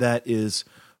that is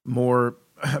more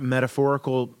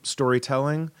metaphorical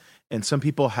storytelling, and some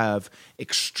people have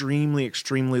extremely,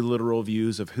 extremely literal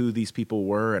views of who these people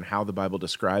were and how the Bible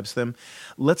describes them.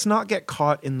 Let's not get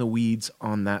caught in the weeds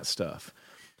on that stuff.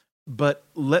 But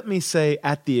let me say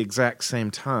at the exact same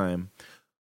time,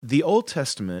 the Old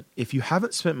Testament, if you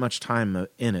haven't spent much time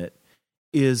in it,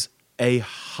 is a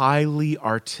highly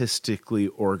artistically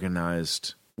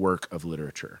organized work of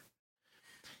literature.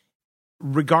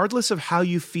 Regardless of how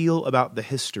you feel about the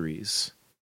histories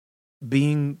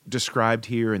being described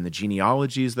here and the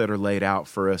genealogies that are laid out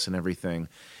for us and everything,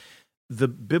 the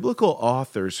biblical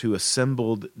authors who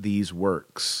assembled these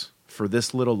works for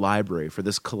this little library, for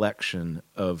this collection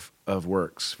of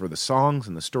works, for the songs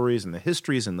and the stories and the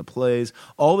histories and the plays,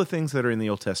 all the things that are in the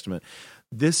Old Testament,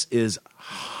 this is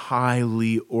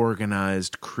highly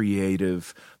organized,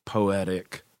 creative,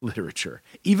 poetic literature,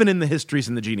 even in the histories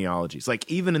and the genealogies.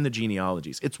 Even in the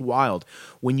genealogies, it's wild.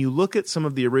 When you look at some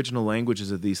of the original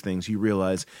languages of these things, you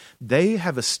realize they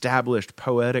have established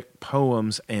poetic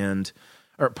poems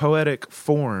or poetic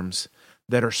forms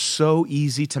that are so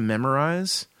easy to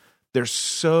memorize. They're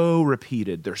so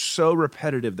repeated. They're so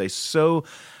repetitive. They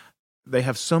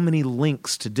have so many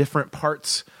links to different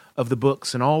parts of the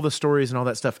books and all the stories and all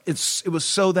that stuff. It was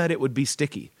so that it would be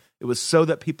sticky. It was so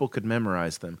that people could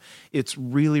memorize them. It's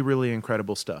really, really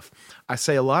incredible stuff. I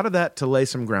say a lot of that to lay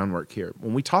some groundwork here.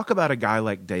 When we talk about a guy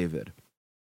like David,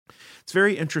 it's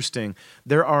very interesting.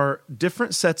 There are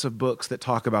different sets of books that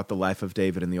talk about the life of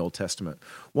David in the Old Testament.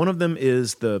 One of them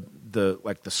is the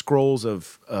scrolls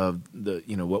of the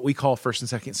what we call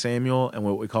 1st and 2nd Samuel and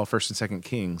what we call 1st and 2nd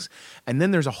Kings. And then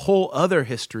there's a whole other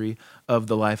history of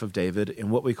the life of David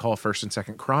in what we call 1st and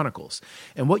 2nd Chronicles.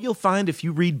 And what you'll find if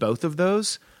you read both of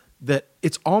those, that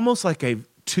it's almost like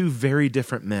two very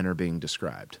different men are being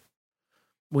described.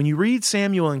 When you read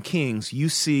Samuel and Kings, you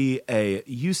see a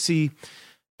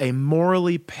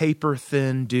morally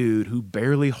paper-thin dude who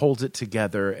barely holds it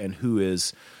together and who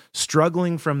is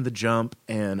struggling from the jump.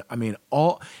 And I mean,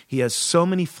 he has so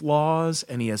many flaws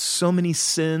and he has so many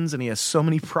sins and he has so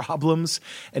many problems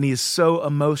and he is so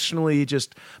emotionally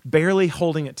just barely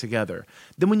holding it together.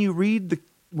 Then when you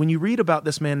read about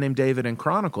this man named David in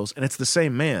Chronicles, and it's the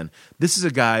same man, this is a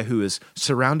guy who is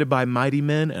surrounded by mighty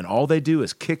men and all they do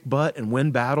is kick butt and win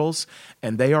battles,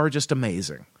 and they are just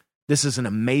amazing. This is an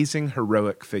amazing,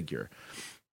 heroic figure.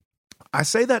 I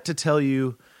say that to tell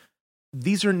you,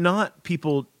 these are not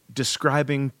people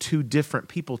describing two different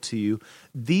people to you.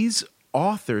 These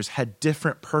authors had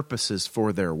different purposes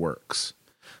for their works.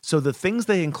 So the things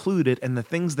they included and the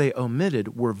things they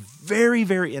omitted were very,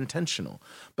 very intentional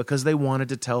because they wanted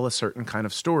to tell a certain kind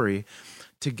of story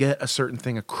to get a certain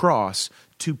thing across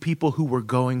to people who were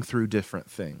going through different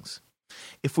things.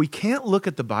 If we can't look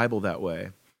at the Bible that way,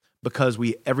 because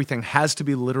everything has to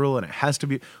be literal and it has to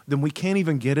be, then we can't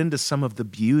even get into some of the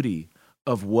beauty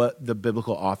of what the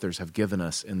biblical authors have given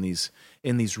us in these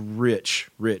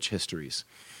rich, rich histories.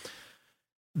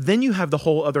 Then you have the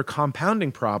whole other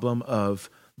compounding problem of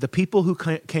the people who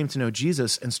came to know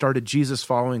Jesus and started Jesus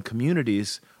following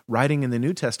communities writing in the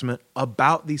New Testament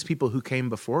about these people who came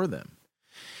before them.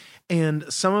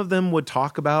 And some of them would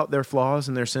talk about their flaws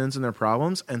and their sins and their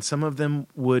problems, and some of them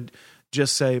would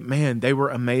just say, man, they were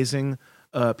amazing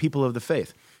people of the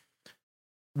faith.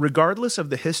 Regardless of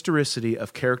the historicity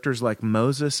of characters like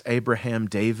Moses, Abraham,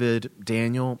 David,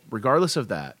 Daniel, regardless of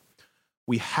that,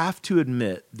 we have to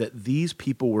admit that these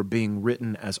people were being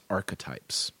written as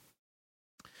archetypes.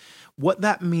 What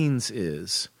that means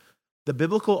is the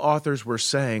biblical authors were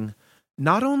saying,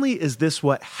 not only is this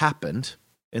what happened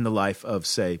in the life of,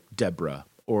 say, Deborah,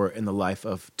 or in the life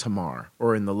of Tamar,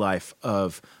 or in the life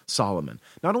of Solomon.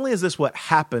 Not only is this what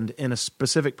happened in a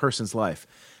specific person's life,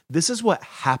 this is what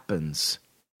happens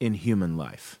in human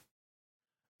life.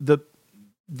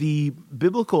 The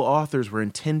biblical authors were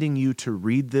intending you to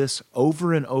read this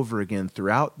over and over again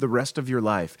throughout the rest of your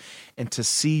life and to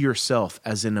see yourself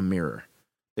as in a mirror.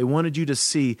 They wanted you to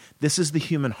see this is the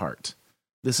human heart.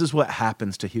 This is what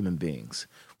happens to human beings.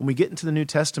 When we get into the New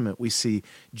Testament, we see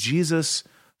Jesus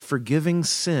forgiving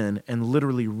sin and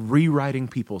literally rewriting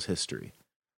people's history.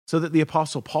 So that the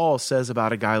Apostle Paul says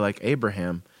about a guy like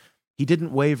Abraham, he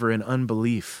didn't waver in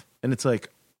unbelief. And it's like,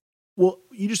 well,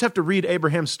 you just have to read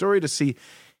Abraham's story to see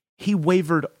he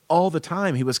wavered all the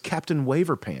time. He was Captain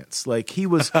Waver Pants. Like he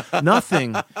was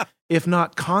nothing if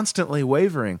not constantly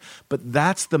wavering. But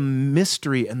that's the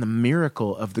mystery and the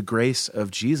miracle of the grace of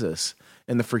Jesus.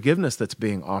 And the forgiveness that's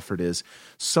being offered is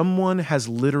someone has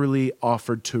literally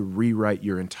offered to rewrite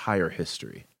your entire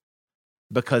history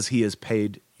because he has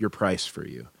paid your price for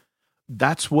you.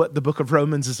 That's what the book of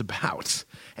Romans is about.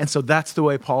 And so that's the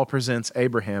way Paul presents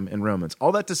Abraham in Romans.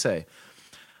 All that to say,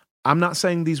 I'm not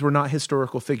saying these were not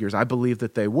historical figures. I believe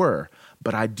that they were,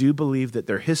 but I do believe that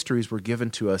their histories were given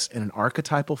to us in an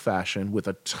archetypal fashion with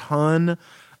a ton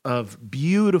of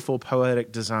beautiful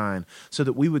poetic design so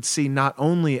that we would see not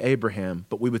only Abraham,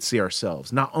 but we would see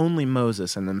ourselves, not only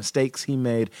Moses and the mistakes he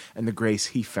made and the grace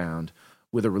he found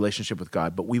with a relationship with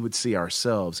God, but we would see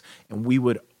ourselves and we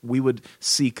would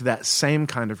seek that same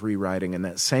kind of rewriting and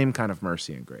that same kind of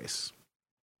mercy and grace.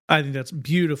 I think that's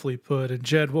beautifully put. And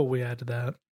Jed, what will we add to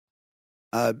that?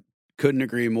 Couldn't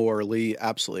agree more. Lee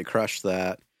absolutely crushed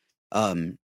that.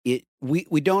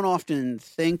 We don't often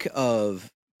think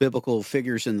of biblical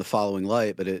figures in the following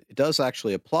light, but it does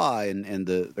actually apply. And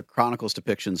the Chronicles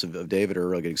depictions of David are a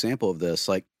really good example of this.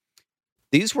 Like,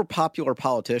 these were popular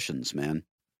politicians, man.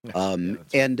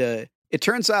 It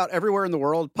turns out everywhere in the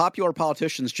world, popular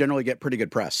politicians generally get pretty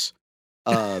good press.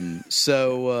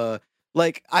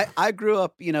 Like I grew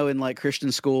up, in like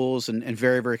Christian schools and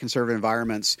very, very conservative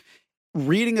environments,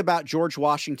 reading about George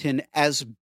Washington as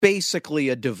basically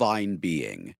a divine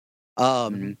being.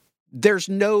 There's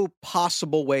no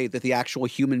possible way that the actual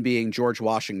human being, George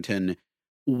Washington,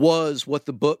 was what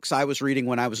the books I was reading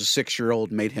when I was a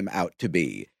 6-year-old made him out to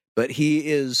be. but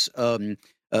he is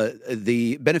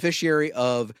the beneficiary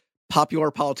of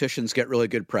popular politicians get really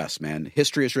good press, man.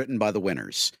 History is written by the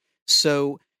winners.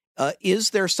 So is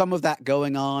there some of that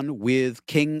going on with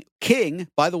King,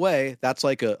 by the way, that's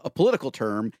like a political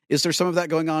term. Is there some of that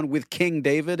going on with King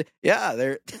David? Yeah,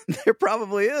 there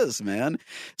probably is, man.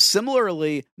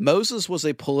 Similarly, Moses was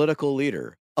a political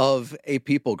leader of a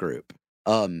people group.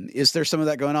 Is there some of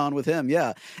that going on with him?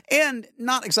 Yeah. And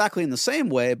not exactly in the same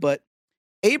way, but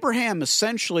Abraham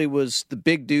essentially was the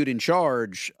big dude in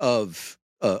charge of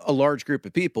a large group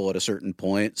of people at a certain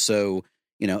point. So,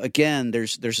 again,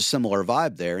 there's a similar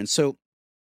vibe there. And so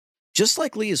just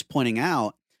like Lee is pointing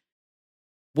out,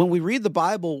 when we read the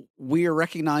Bible, we are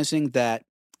recognizing that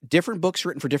different books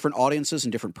written for different audiences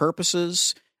and different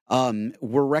purposes.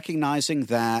 We're recognizing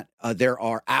that there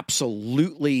are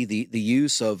absolutely the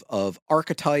use of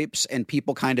archetypes and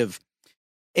people kind of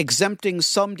exempting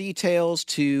some details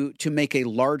to make a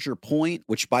larger point,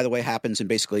 which, by the way, happens in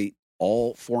basically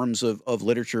all forms of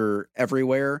literature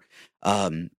everywhere.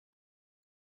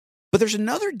 But there's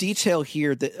another detail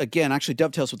here that, again, actually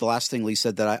dovetails with the last thing Lee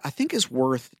said that I think is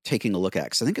worth taking a look at,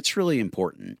 because I think it's really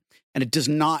important, and it does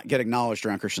not get acknowledged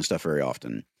around Christian stuff very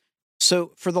often.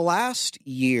 So for the last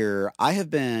year, I have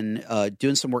been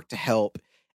doing some work to help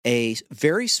a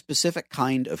very specific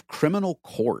kind of criminal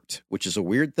court, which is a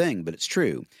weird thing, but it's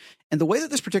true. And the way that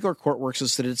this particular court works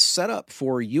is that it's set up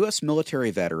for U.S.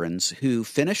 military veterans who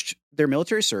finished their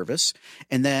military service,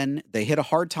 and then they hit a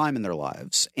hard time in their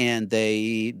lives, and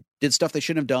they did stuff they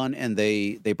shouldn't have done, and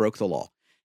they broke the law.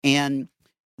 And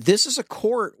this is a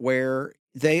court where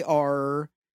they are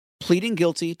pleading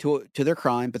guilty to their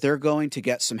crime, but they're going to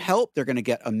get some help. They're going to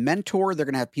get a mentor. They're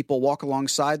going to have people walk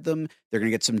alongside them. They're going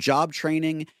to get some job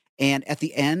training. And at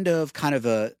the end of kind of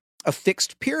a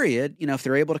fixed period, if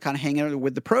they're able to kind of hang out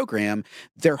with the program,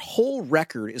 their whole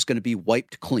record is going to be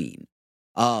wiped clean.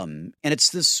 And it's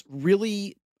this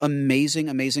really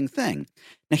amazing thing.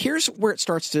 Now, here's where it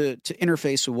starts to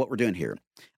interface with what we're doing here.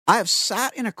 I have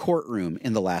sat in a courtroom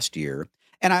in the last year,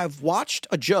 and I've watched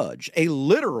a judge, a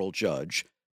literal judge,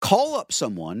 call up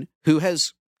someone who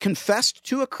has confessed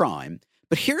to a crime.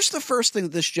 But here's the first thing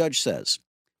that this judge says.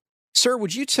 Sir,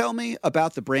 would you tell me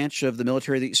about the branch of the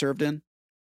military that you served in?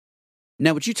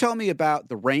 Now, would you tell me about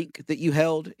the rank that you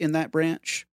held in that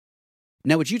branch?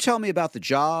 Now, would you tell me about the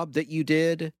job that you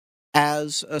did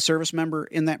as a service member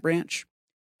in that branch?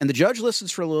 And the judge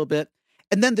listens for a little bit,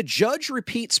 and then the judge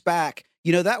repeats back,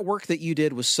 that work that you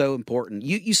did was so important.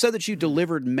 You said that you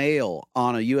delivered mail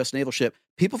on a U.S. naval ship.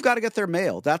 People have got to get their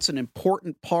mail. That's an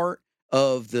important part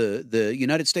of the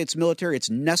United States military. It's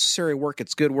necessary work.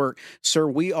 It's good work. Sir,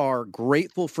 we are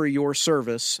grateful for your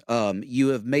service. You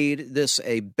have made this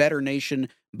a better nation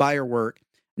by your work.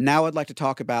 Now I'd like to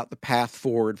talk about the path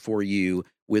forward for you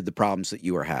with the problems that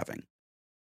you are having.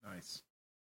 Nice.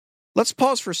 Let's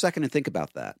pause for a second and think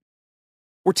about that.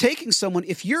 We're taking someone,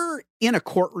 if you're in a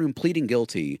courtroom pleading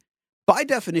guilty, by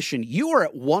definition, you are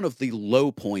at one of the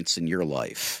low points in your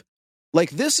life.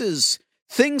 Like,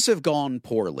 things have gone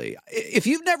poorly. If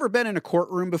you've never been in a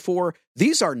courtroom before,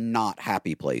 these are not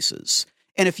happy places.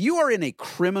 And if you are in a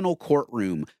criminal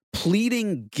courtroom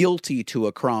pleading guilty to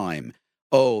a crime,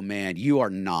 oh man, you are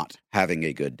not having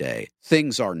a good day.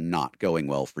 Things are not going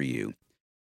well for you.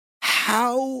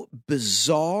 How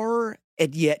bizarre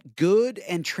and yet good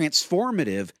and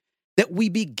transformative that we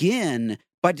begin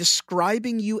by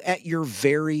describing you at your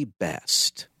very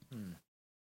best.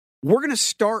 We're going to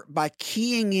start by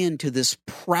keying into this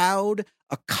proud,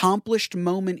 accomplished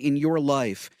moment in your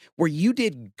life where you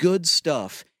did good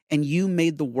stuff and you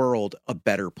made the world a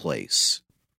better place.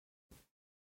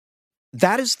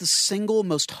 That is the single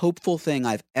most hopeful thing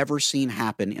I've ever seen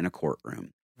happen in a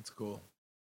courtroom. That's cool.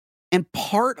 And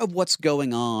part of what's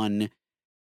going on,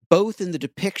 both in the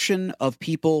depiction of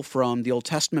people from the Old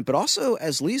Testament, but also,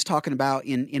 as Lee's talking about,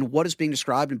 in what is being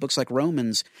described in books like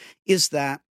Romans, is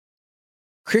that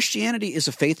Christianity is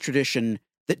a faith tradition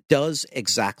that does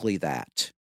exactly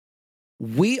that.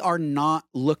 We are not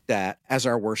looked at as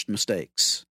our worst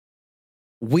mistakes.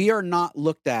 We are not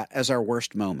looked at as our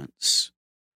worst moments.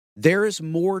 There is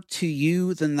more to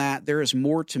you than that. There is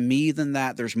more to me than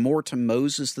that. There's more to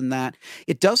Moses than that.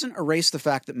 It doesn't erase the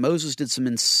fact that Moses did some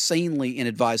insanely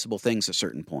inadvisable things at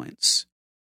certain points.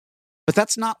 But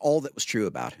that's not all that was true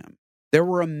about him. There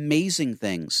were amazing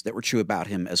things that were true about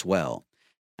him as well.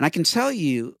 And I can tell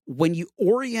you, when you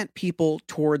orient people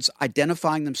towards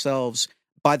identifying themselves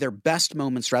by their best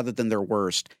moments rather than their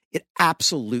worst, it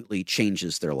absolutely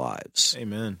changes their lives.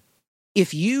 Amen.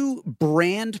 If you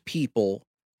brand people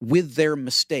with their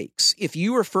mistakes, if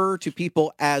you refer to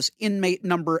people as inmate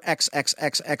number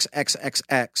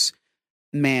XXXXXXX,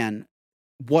 man,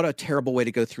 what a terrible way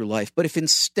to go through life. But if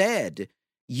instead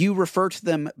you refer to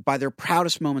them by their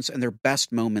proudest moments and their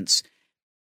best moments,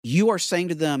 you are saying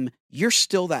to them, you're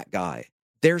still that guy.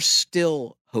 There's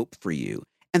still hope for you.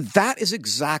 And that is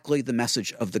exactly the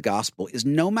message of the gospel, is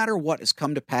no matter what has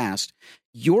come to pass,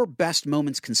 your best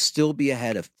moments can still be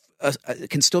ahead of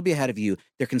you.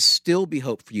 There can still be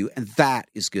hope for you. And that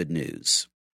is good news.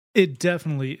 It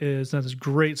definitely is. That is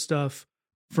great stuff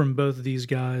from both of these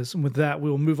guys. And with that,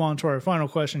 we'll move on to our final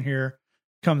question here.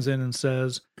 Comes in and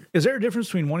says, is there a difference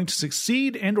between wanting to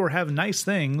succeed and or have nice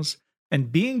things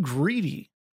and being greedy?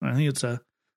 I think it's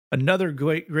another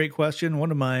great question.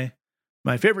 One of my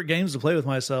favorite games to play with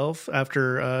myself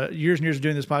after years and years of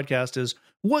doing this podcast is,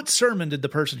 what sermon did the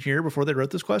person hear before they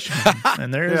wrote this question?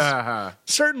 And there's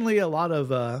certainly a lot of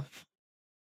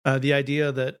the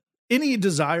idea that any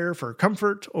desire for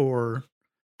comfort or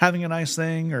having a nice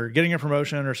thing or getting a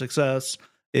promotion or success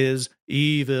is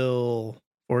evil,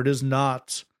 or it is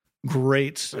not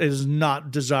great, it is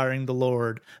not desiring the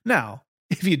Lord. Now,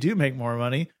 if you do make more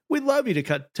money, we'd love you to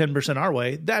cut 10% our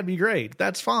way. That'd be great.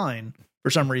 That's fine for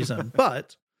some reason.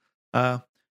 But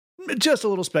just a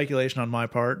little speculation on my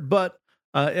part. But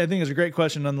I think it's a great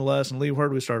question nonetheless. And Lee, where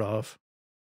do we start off?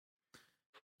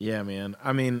 Yeah, man.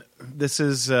 I mean, this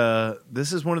is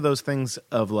one of those things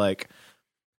of like,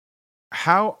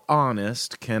 how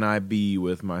honest can I be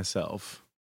with myself?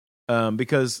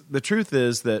 Because the truth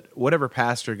is that whatever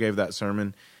pastor gave that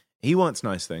sermon, he wants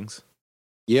nice things.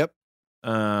 Yep.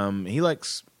 He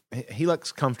likes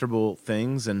comfortable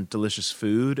things and delicious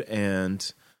food,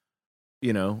 and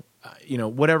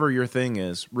whatever your thing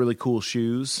is, really cool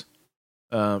shoes,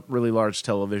 really large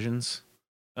televisions.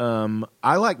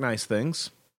 I like nice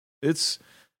things. It's,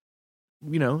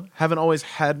 haven't always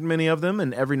had many of them,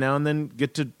 and every now and then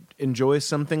get to enjoy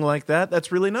something like that.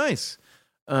 That's really nice.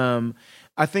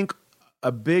 I think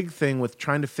a big thing with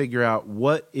trying to figure out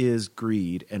what is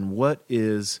greed and what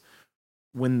is,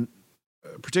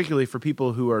 particularly for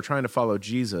people who are trying to follow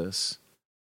Jesus,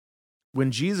 when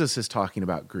Jesus is talking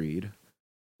about greed,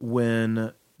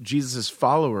 when Jesus'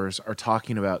 followers are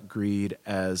talking about greed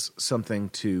as something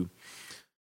to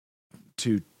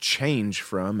change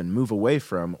from and move away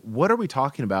from, what are we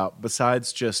talking about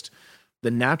besides just the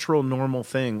natural, normal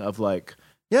thing of like,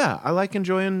 yeah, I like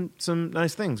enjoying some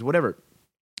nice things, whatever.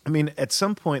 I mean, at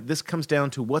some point, this comes down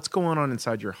to what's going on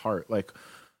inside your heart. Like,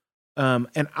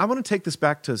 and I want to take this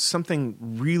back to something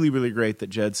really, really great that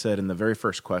Jed said in the very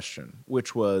first question,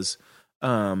 which was,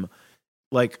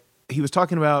 like he was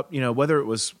talking about, whether it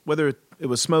was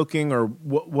smoking or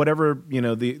whatever,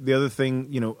 the other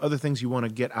thing, other things you want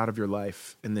to get out of your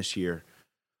life in this year.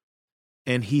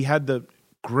 And he had the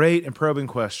great and probing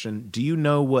question, do you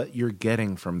know what you're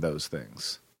getting from those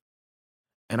things?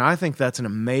 And I think that's an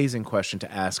amazing question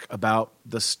to ask about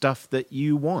the stuff that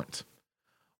you want.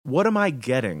 What am I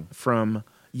getting from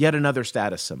yet another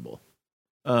status symbol?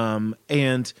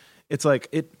 And it's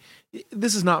like,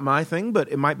 this is not my thing,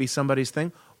 but it might be somebody's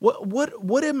thing.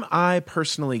 What am I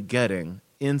personally getting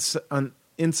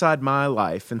inside my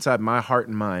life, inside my heart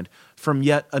and mind, from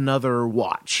yet another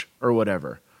watch or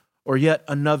whatever, or yet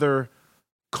another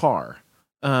car?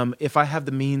 If I have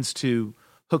the means to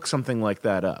hook something like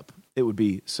that up, it would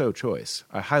be so choice.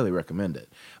 I highly recommend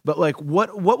it. But like,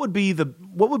 what would be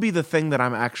the thing that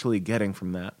I'm actually getting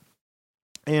from that?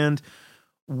 And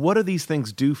what do these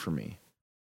things do for me?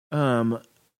 And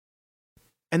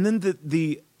then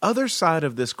the other side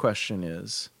of this question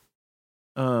is,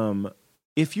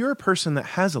 if you're a person that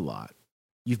has a lot,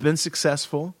 you've been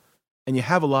successful, and you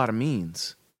have a lot of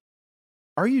means,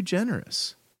 are you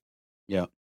generous? Yeah.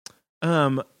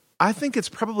 I think it's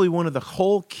probably one of the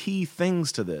whole key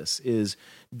things to this is,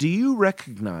 do you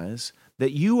recognize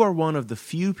that you are one of the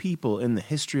few people in the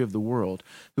history of the world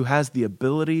who has the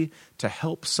ability to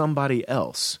help somebody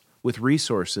else with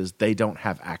resources they don't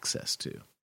have access to?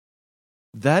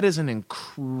 That is an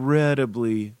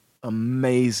incredibly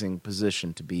amazing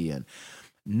position to be in.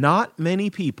 Not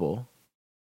many people,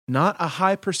 not a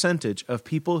high percentage of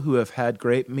people who have had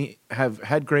great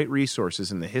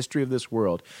resources in the history of this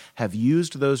world have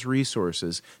used those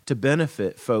resources to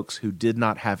benefit folks who did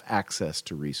not have access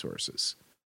to resources.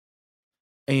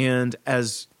 And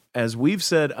as we've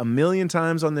said a million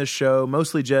times on this show,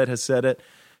 mostly Jed has said it,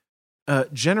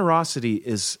 generosity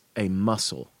is a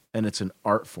muscle and it's an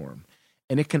art form,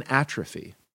 and it can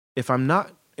atrophy. If I'm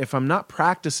not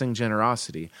practicing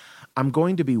generosity, I'm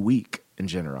going to be weak in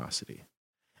generosity.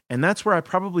 And that's where I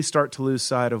probably start to lose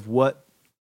sight of what,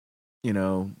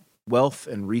 wealth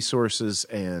and resources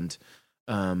and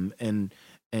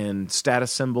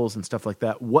status symbols and stuff like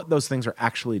that, what those things are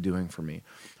actually doing for me.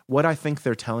 what I think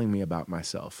they're telling me about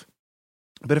myself.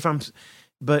 But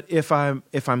if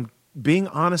I'm being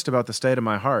honest about the state of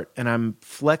my heart, and I'm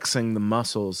flexing the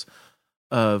muscles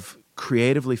of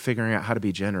creatively figuring out how to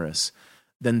be generous,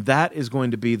 then that is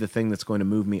going to be the thing that's going to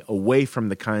move me away from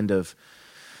the kind of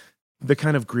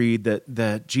greed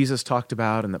that Jesus talked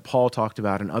about and that Paul talked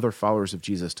about and other followers of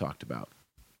Jesus talked about.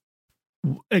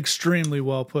 Extremely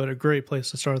well put. A great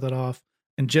place to start that off.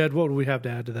 And Jed, what would we have to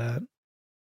add to that?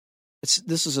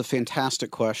 This is a fantastic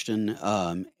question.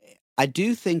 I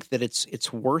do think that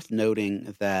it's worth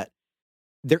noting that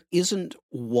there isn't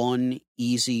one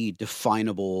easy,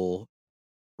 definable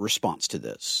response to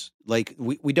this. Like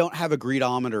we don't have a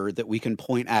greedometer that we can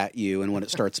point at you, and when it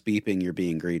starts beeping, you're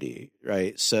being greedy,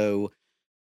 right? So,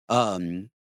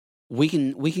 we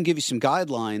can give you some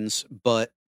guidelines,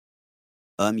 but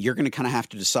you're going to kind of have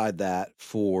to decide that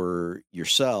for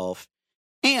yourself.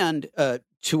 And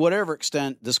to whatever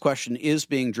extent this question is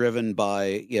being driven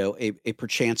by, a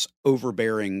perchance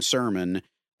overbearing sermon,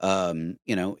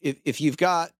 if you've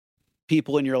got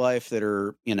people in your life that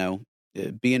are,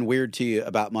 being weird to you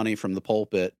about money from the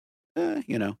pulpit,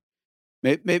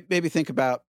 maybe think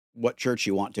about what church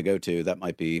you want to go to. That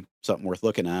might be something worth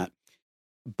looking at.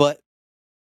 But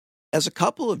as a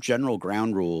couple of general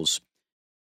ground rules,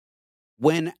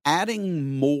 when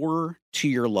adding more to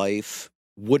your life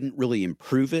wouldn't really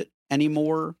improve it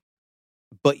anymore,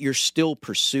 but you're still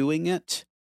pursuing it,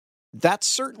 that's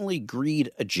certainly greed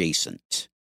adjacent.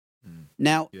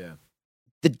 Now,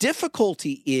 the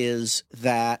difficulty is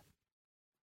that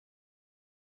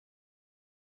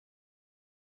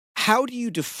how do you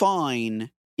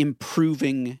define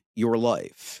improving your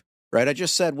life? Right? I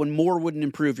just said when more wouldn't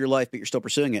improve your life, but you're still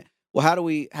pursuing it. Well, how do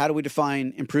we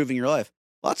define improving your life?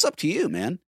 Well, that's up to you,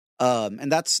 man.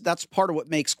 And that's part of what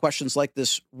makes questions like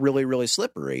this really, really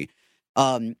slippery.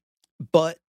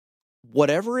 But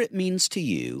whatever it means to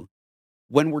you,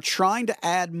 when we're trying to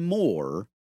add more,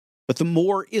 but the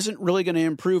more isn't really going to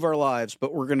improve our lives,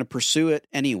 but we're going to pursue it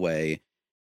anyway,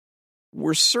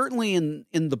 we're certainly in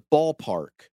the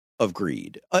ballpark of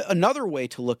greed. Another way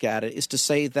to look at it is to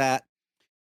say that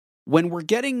when we're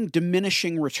getting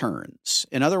diminishing returns,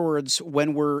 in other words,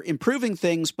 when we're improving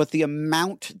things, but the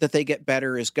amount that they get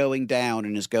better is going down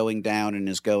and is going down and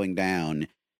is going down,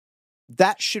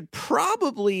 that should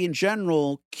probably, in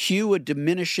general, cue a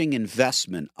diminishing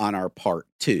investment on our part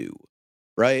too,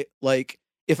 right? Like,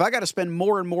 if I got to spend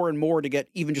more and more and more to get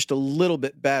even just a little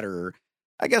bit better,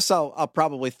 I guess I'll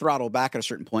probably throttle back at a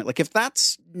certain point. Like, if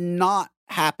that's not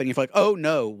happening, if like, oh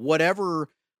no, whatever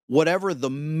the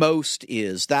most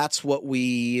is, that's what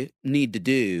we need to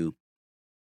do,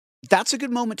 that's a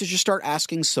good moment to just start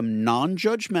asking some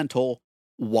non-judgmental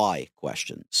why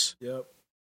questions. Yep.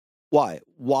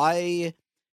 Why?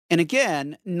 And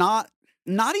again, not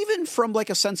even from like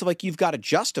a sense of like you've got to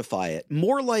justify it,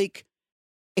 more like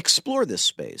explore this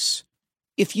space.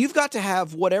 If you've got to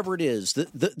have whatever it is,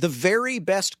 the very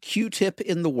best Q-tip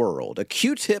in the world, a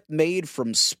Q-tip made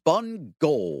from spun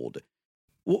gold,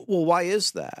 well, why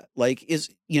is that? Like,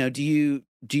 do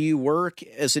you work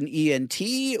as an ENT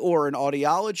or an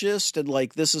audiologist, and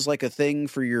like this is like a thing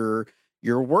for your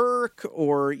work,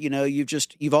 or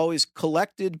you've always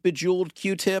collected bejeweled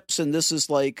Q-tips, and this is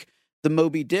like the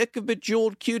Moby Dick of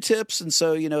bejeweled Q-tips, and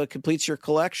so it completes your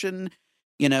collection,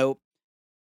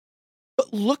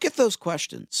 But look at those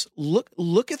questions.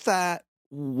 Look at that.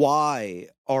 Why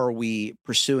are we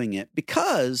pursuing it?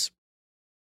 Because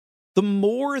the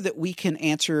more that we can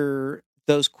answer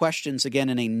those questions, again,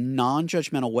 in a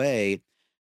non-judgmental way,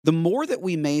 the more that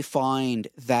we may find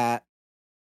that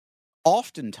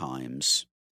oftentimes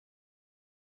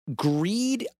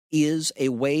greed is a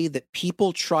way that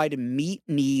people try to meet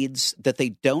needs that they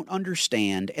don't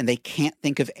understand and they can't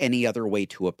think of any other way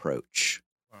to approach.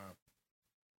 Wow.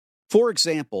 For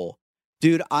example,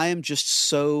 dude, I am just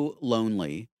so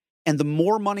lonely. And the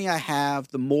more money I have,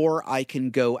 the more I can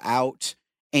go out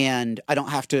and I don't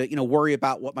have to, worry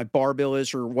about what my bar bill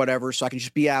is or whatever. So I can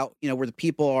just be out, where the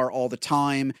people are all the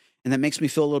time. And that makes me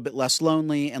feel a little bit less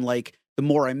lonely. And like the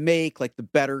more I make, like the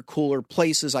better, cooler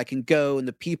places I can go and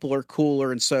the people are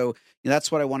cooler. And so that's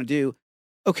what I want to do.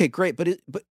 Okay, great.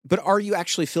 But are you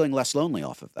actually feeling less lonely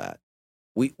off of that?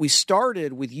 We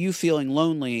started with you feeling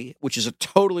lonely, which is a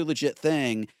totally legit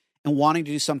thing, and wanting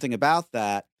to do something about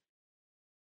that.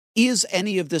 Is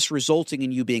any of this resulting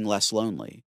in you being less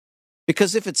lonely?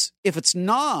 Because if it's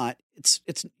not, it's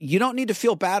you don't need to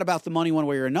feel bad about the money one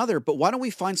way or another, but why don't we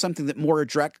find something that more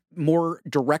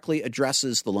directly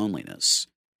addresses the loneliness,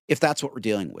 if that's what we're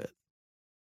dealing with?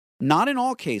 Not in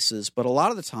all cases, but a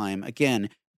lot of the time, again,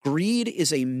 greed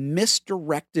is a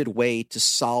misdirected way to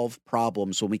solve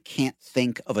problems when we can't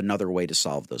think of another way to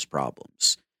solve those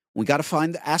problems. We got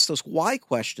to ask those why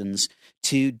questions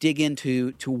to dig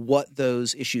into what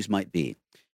those issues might be.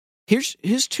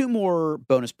 Here's two more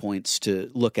bonus points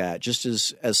to look at just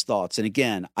as thoughts. And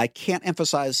again, I can't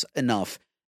emphasize enough,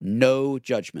 no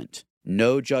judgment,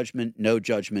 no judgment, no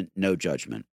judgment, no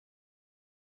judgment.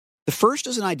 The first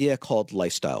is an idea called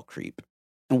lifestyle creep.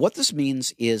 And what this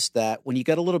means is that when you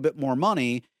get a little bit more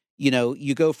money,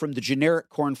 you go from the generic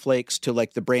cornflakes to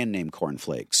like the brand name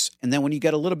cornflakes. And then when you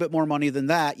get a little bit more money than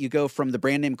that, you go from the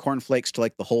brand name cornflakes to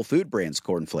like the Whole Food brands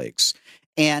cornflakes.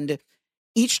 And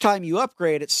each time you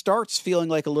upgrade, it starts feeling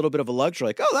like a little bit of a luxury,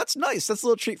 like, oh, that's nice. That's a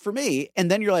little treat for me.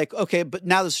 And then you're like, okay, but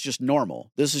now this is just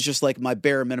normal. This is just like my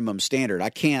bare minimum standard.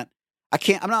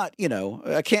 I'm not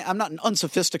an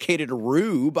unsophisticated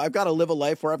rube. I've got to live a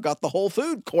life where I've got the Whole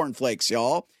Food cornflakes,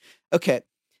 y'all. Okay.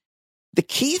 The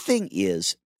key thing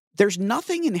is there's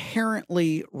nothing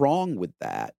inherently wrong with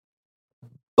that.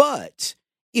 But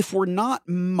if we're not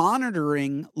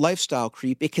monitoring lifestyle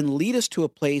creep, it can lead us to a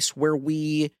place where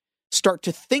we start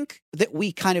to think that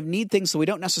we kind of need things that we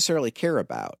don't necessarily care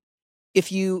about.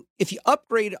 If you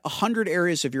upgrade 100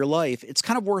 areas of your life, it's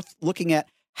kind of worth looking at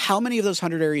how many of those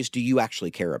 100 areas do you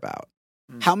actually care about?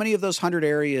 How many of those 100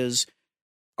 areas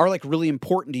are like really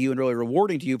important to you and really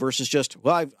rewarding to you versus just,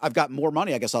 well, I've got more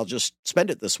money. I guess I'll just spend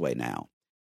it this way now.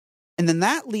 And then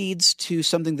that leads to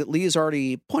something that Lee has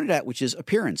already pointed at, which is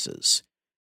appearances.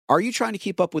 Are you trying to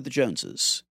keep up with the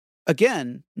Joneses?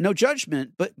 Again, no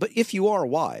judgment, but if you are,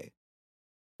 why?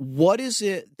 What is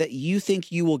it that you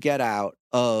think you will get out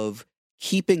of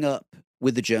keeping up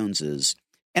with the Joneses?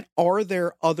 And are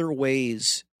there other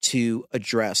ways to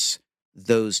address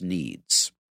those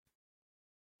needs?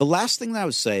 The last thing that I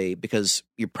would say, because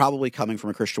you're probably coming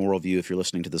from a Christian worldview if you're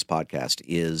listening to this podcast,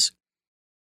 is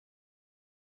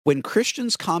when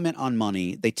Christians comment on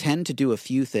money, they tend to do a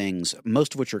few things,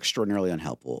 most of which are extraordinarily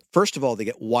unhelpful. First of all, they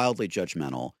get wildly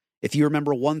judgmental. If you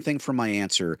remember one thing from my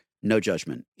answer, no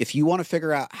judgment. If you want to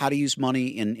figure out how to use money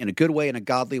in a good way, in a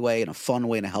godly way, in a fun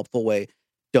way, in a helpful way,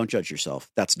 don't judge yourself.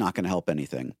 That's not going to help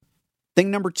anything. Thing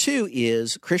number two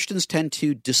is Christians tend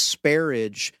to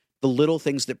disparage the little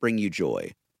things that bring you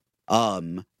joy.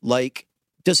 Like,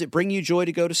 does it bring you joy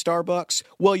to go to Starbucks?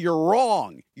 Well, you're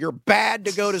wrong. You're bad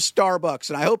to go to Starbucks,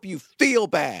 and I hope you feel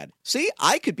bad. See,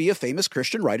 I could be a famous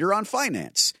Christian writer on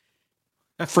finance.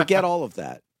 Forget all of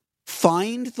that.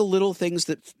 Find the little things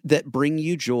that bring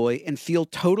you joy and feel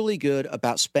totally good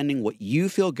about spending what you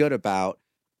feel good about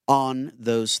on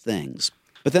those things.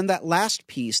 But then that last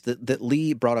piece that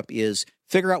Lee brought up is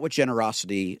figure out what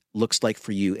generosity looks like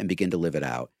for you and begin to live it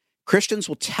out. Christians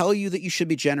will tell you that you should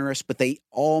be generous, but they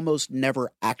almost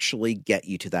never actually get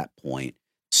you to that point.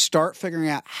 Start figuring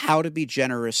out how to be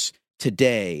generous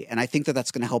today, and I think that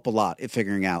that's going to help a lot in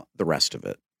figuring out the rest of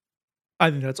it. I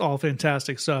think that's all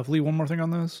fantastic stuff. Lee, one more thing on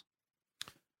this?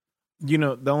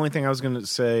 The only thing I was going to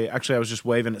say, actually, I was just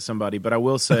waving at somebody, but I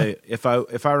will say, if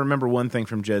I remember one thing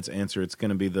from Jed's answer, it's going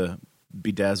to be the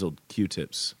bedazzled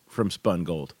Q-tips from Spun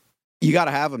Gold. You got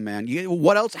to have them, man.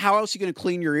 What else? How else are you going to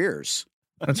clean your ears?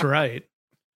 That's right.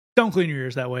 Don't clean your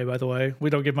ears that way, by the way. We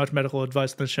don't give much medical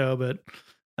advice in the show, but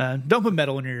don't put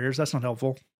metal in your ears. That's not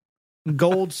helpful.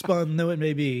 Gold spun, though it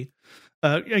may be.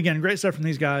 Again, great stuff from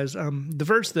these guys. The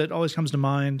verse that always comes to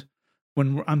mind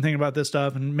when I'm thinking about this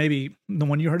stuff, and maybe the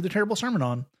one you heard the terrible sermon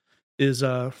on, is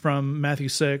from Matthew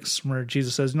 6, where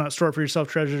Jesus says, "Do not store up for yourself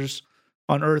treasures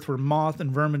on earth where moth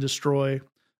and vermin destroy,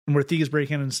 and where thieves break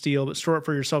in and steal, but store up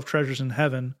for yourself treasures in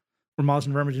heaven where moths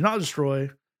and vermin do not destroy,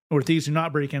 and where thieves do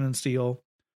not break in and steal.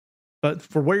 But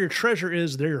for where your treasure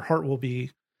is, there your heart will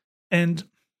be." And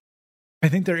I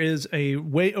think there is a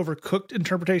way overcooked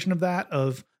interpretation of that,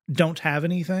 of don't have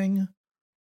anything.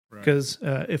 Because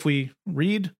if we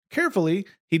read carefully,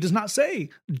 he does not say,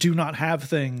 do not have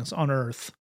things on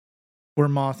earth where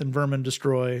moth and vermin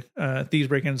destroy, thieves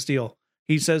break in and steal.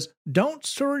 He says, don't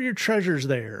store your treasures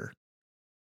there.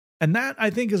 And that, I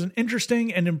think, is an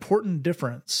interesting and important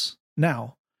difference.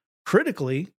 Now,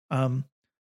 critically, Jed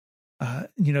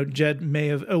may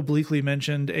have obliquely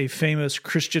mentioned a famous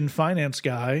Christian finance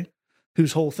guy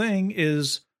whose whole thing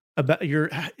is about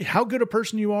how good a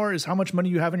person you are is how much money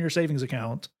you have in your savings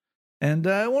account. And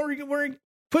we're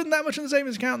putting that much in the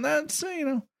savings account, that's,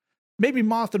 maybe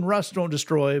moth and rust don't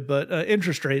destroy, but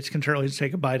interest rates can certainly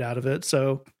take a bite out of it.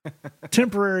 So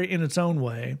temporary in its own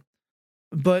way.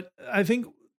 But I think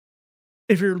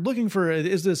if you're looking for,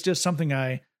 is this just something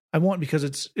I want because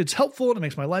it's helpful and it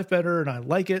makes my life better and I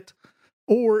like it?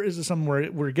 Or is it something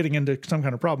where we're getting into some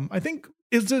kind of problem? I think,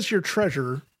 is this your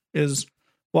treasure is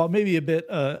while maybe a bit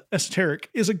esoteric,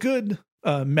 is a good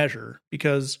measure,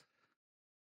 because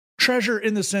treasure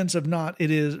in the sense of not,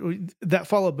 it is that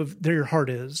follow-up of there your heart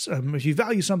is. If you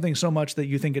value something so much that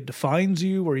you think it defines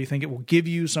you, or you think it will give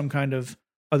you some kind of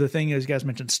other thing, as you guys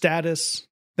mentioned, status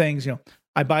things,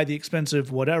 I buy the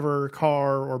expensive whatever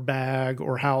car or bag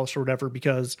or house or whatever,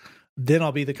 because then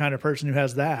I'll be the kind of person who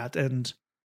has that. And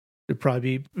it'd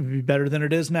probably be better than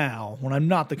it is now when I'm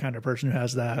not the kind of person who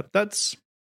has that. That's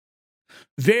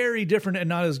very different and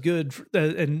not as good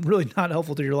and really not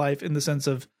helpful to your life, in the sense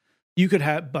of you could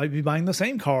be buying the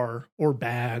same car or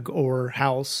bag or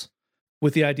house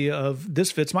with the idea of,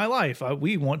 this fits my life.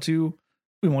 We want to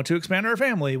expand our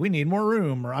family. We need more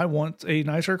room, or I want a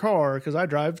nicer car because I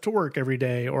drive to work every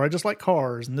day, or I just like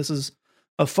cars and this is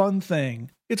a fun thing.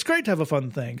 It's great to have a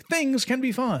fun thing. Things can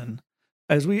be fun.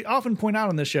 As we often point out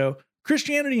on this show,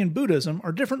 Christianity and Buddhism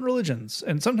are different religions,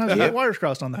 and sometimes you get wires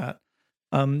crossed on that.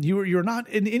 You're not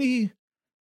in any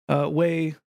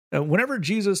way. Whenever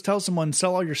Jesus tells someone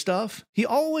sell all your stuff, he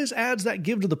always adds that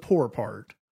give to the poor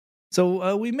part.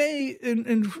 So we may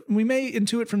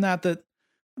intuit from that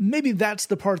maybe that's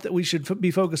the part that we should be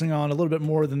focusing on a little bit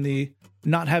more than the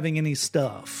not having any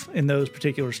stuff in those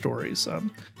particular stories.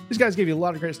 These guys gave you a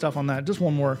lot of great stuff on that. Just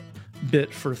one more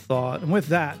bit for thought. And with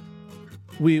that,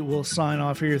 we will sign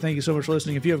off here. Thank you so much for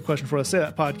listening. If you have a question for us, say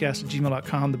that podcast at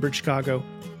gmail.com,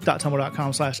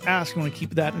 thebridgechicago.tumblr.com/ask. You want to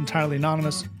keep that entirely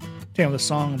anonymous. Take on the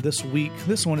song this week.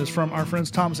 This one is from our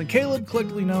friends Thomas and Caleb,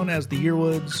 collectively known as the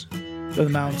Yearwoods. Go to the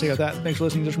mountains, take out that. Thanks for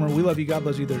listening. Just remember, we love you. God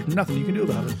bless you. There's nothing you can do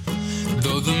about it.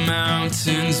 Though the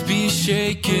mountains be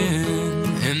shaken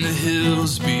and the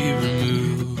hills be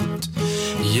removed,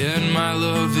 yet my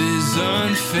love is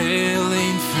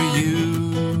unfailing for you.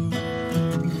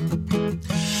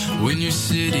 When your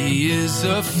city is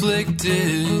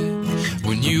afflicted,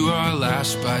 when you are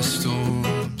lashed by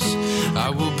storms, I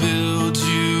will build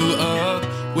you up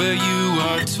where you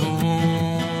are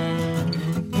torn.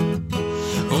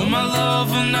 Oh, my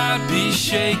love will not be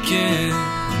shaken,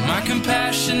 my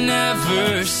compassion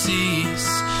never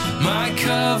cease. My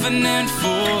covenant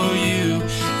for you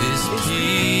is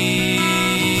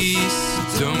peace.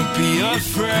 Don't be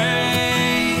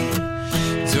afraid,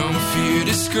 don't fear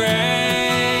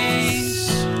disgrace.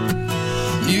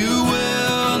 You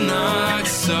will not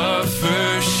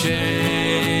suffer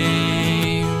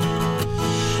shame.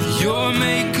 Your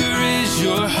maker is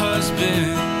your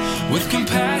husband, with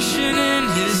compassion in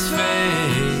his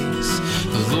face.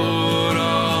 The Lord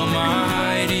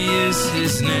Almighty is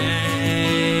his name.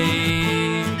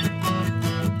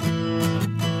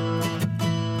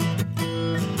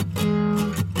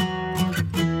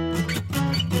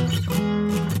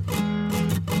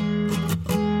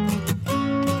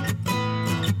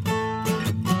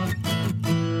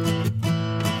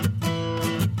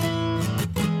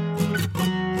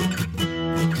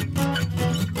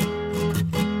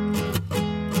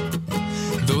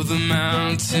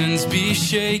 Mountains be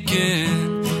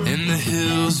shaken and the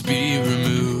hills be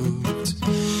removed,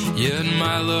 yet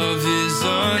my love is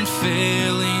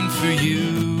unfailing for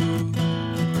you.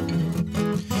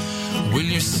 When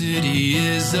your city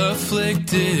is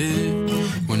afflicted,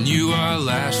 when you are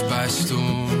lashed by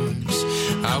storms,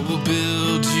 I will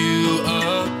build you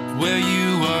up where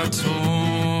you are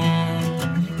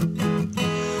torn.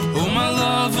 Oh, my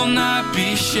love will not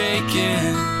be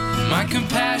shaken, my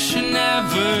compassion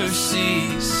never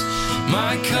cease.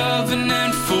 My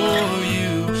covenant for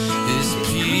you is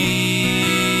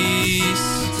peace.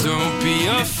 Don't be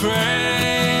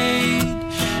afraid,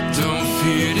 don't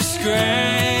fear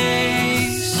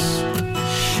disgrace.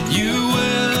 You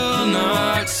will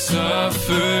not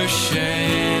suffer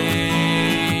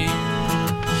shame.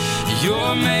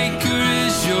 Your maker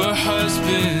is your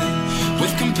husband,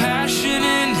 with compassion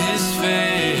in his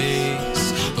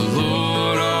face. The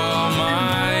Lord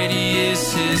Almighty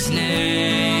is his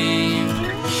name.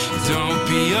 Don't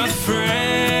be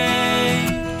afraid,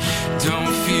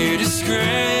 don't fear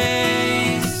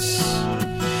disgrace.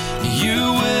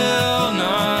 You will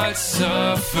not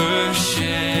suffer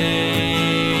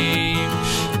shame.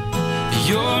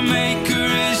 Your maker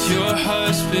is your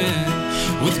husband,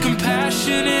 with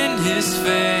compassion in his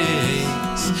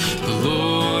face. The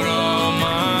Lord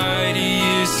Almighty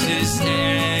is his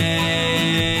name.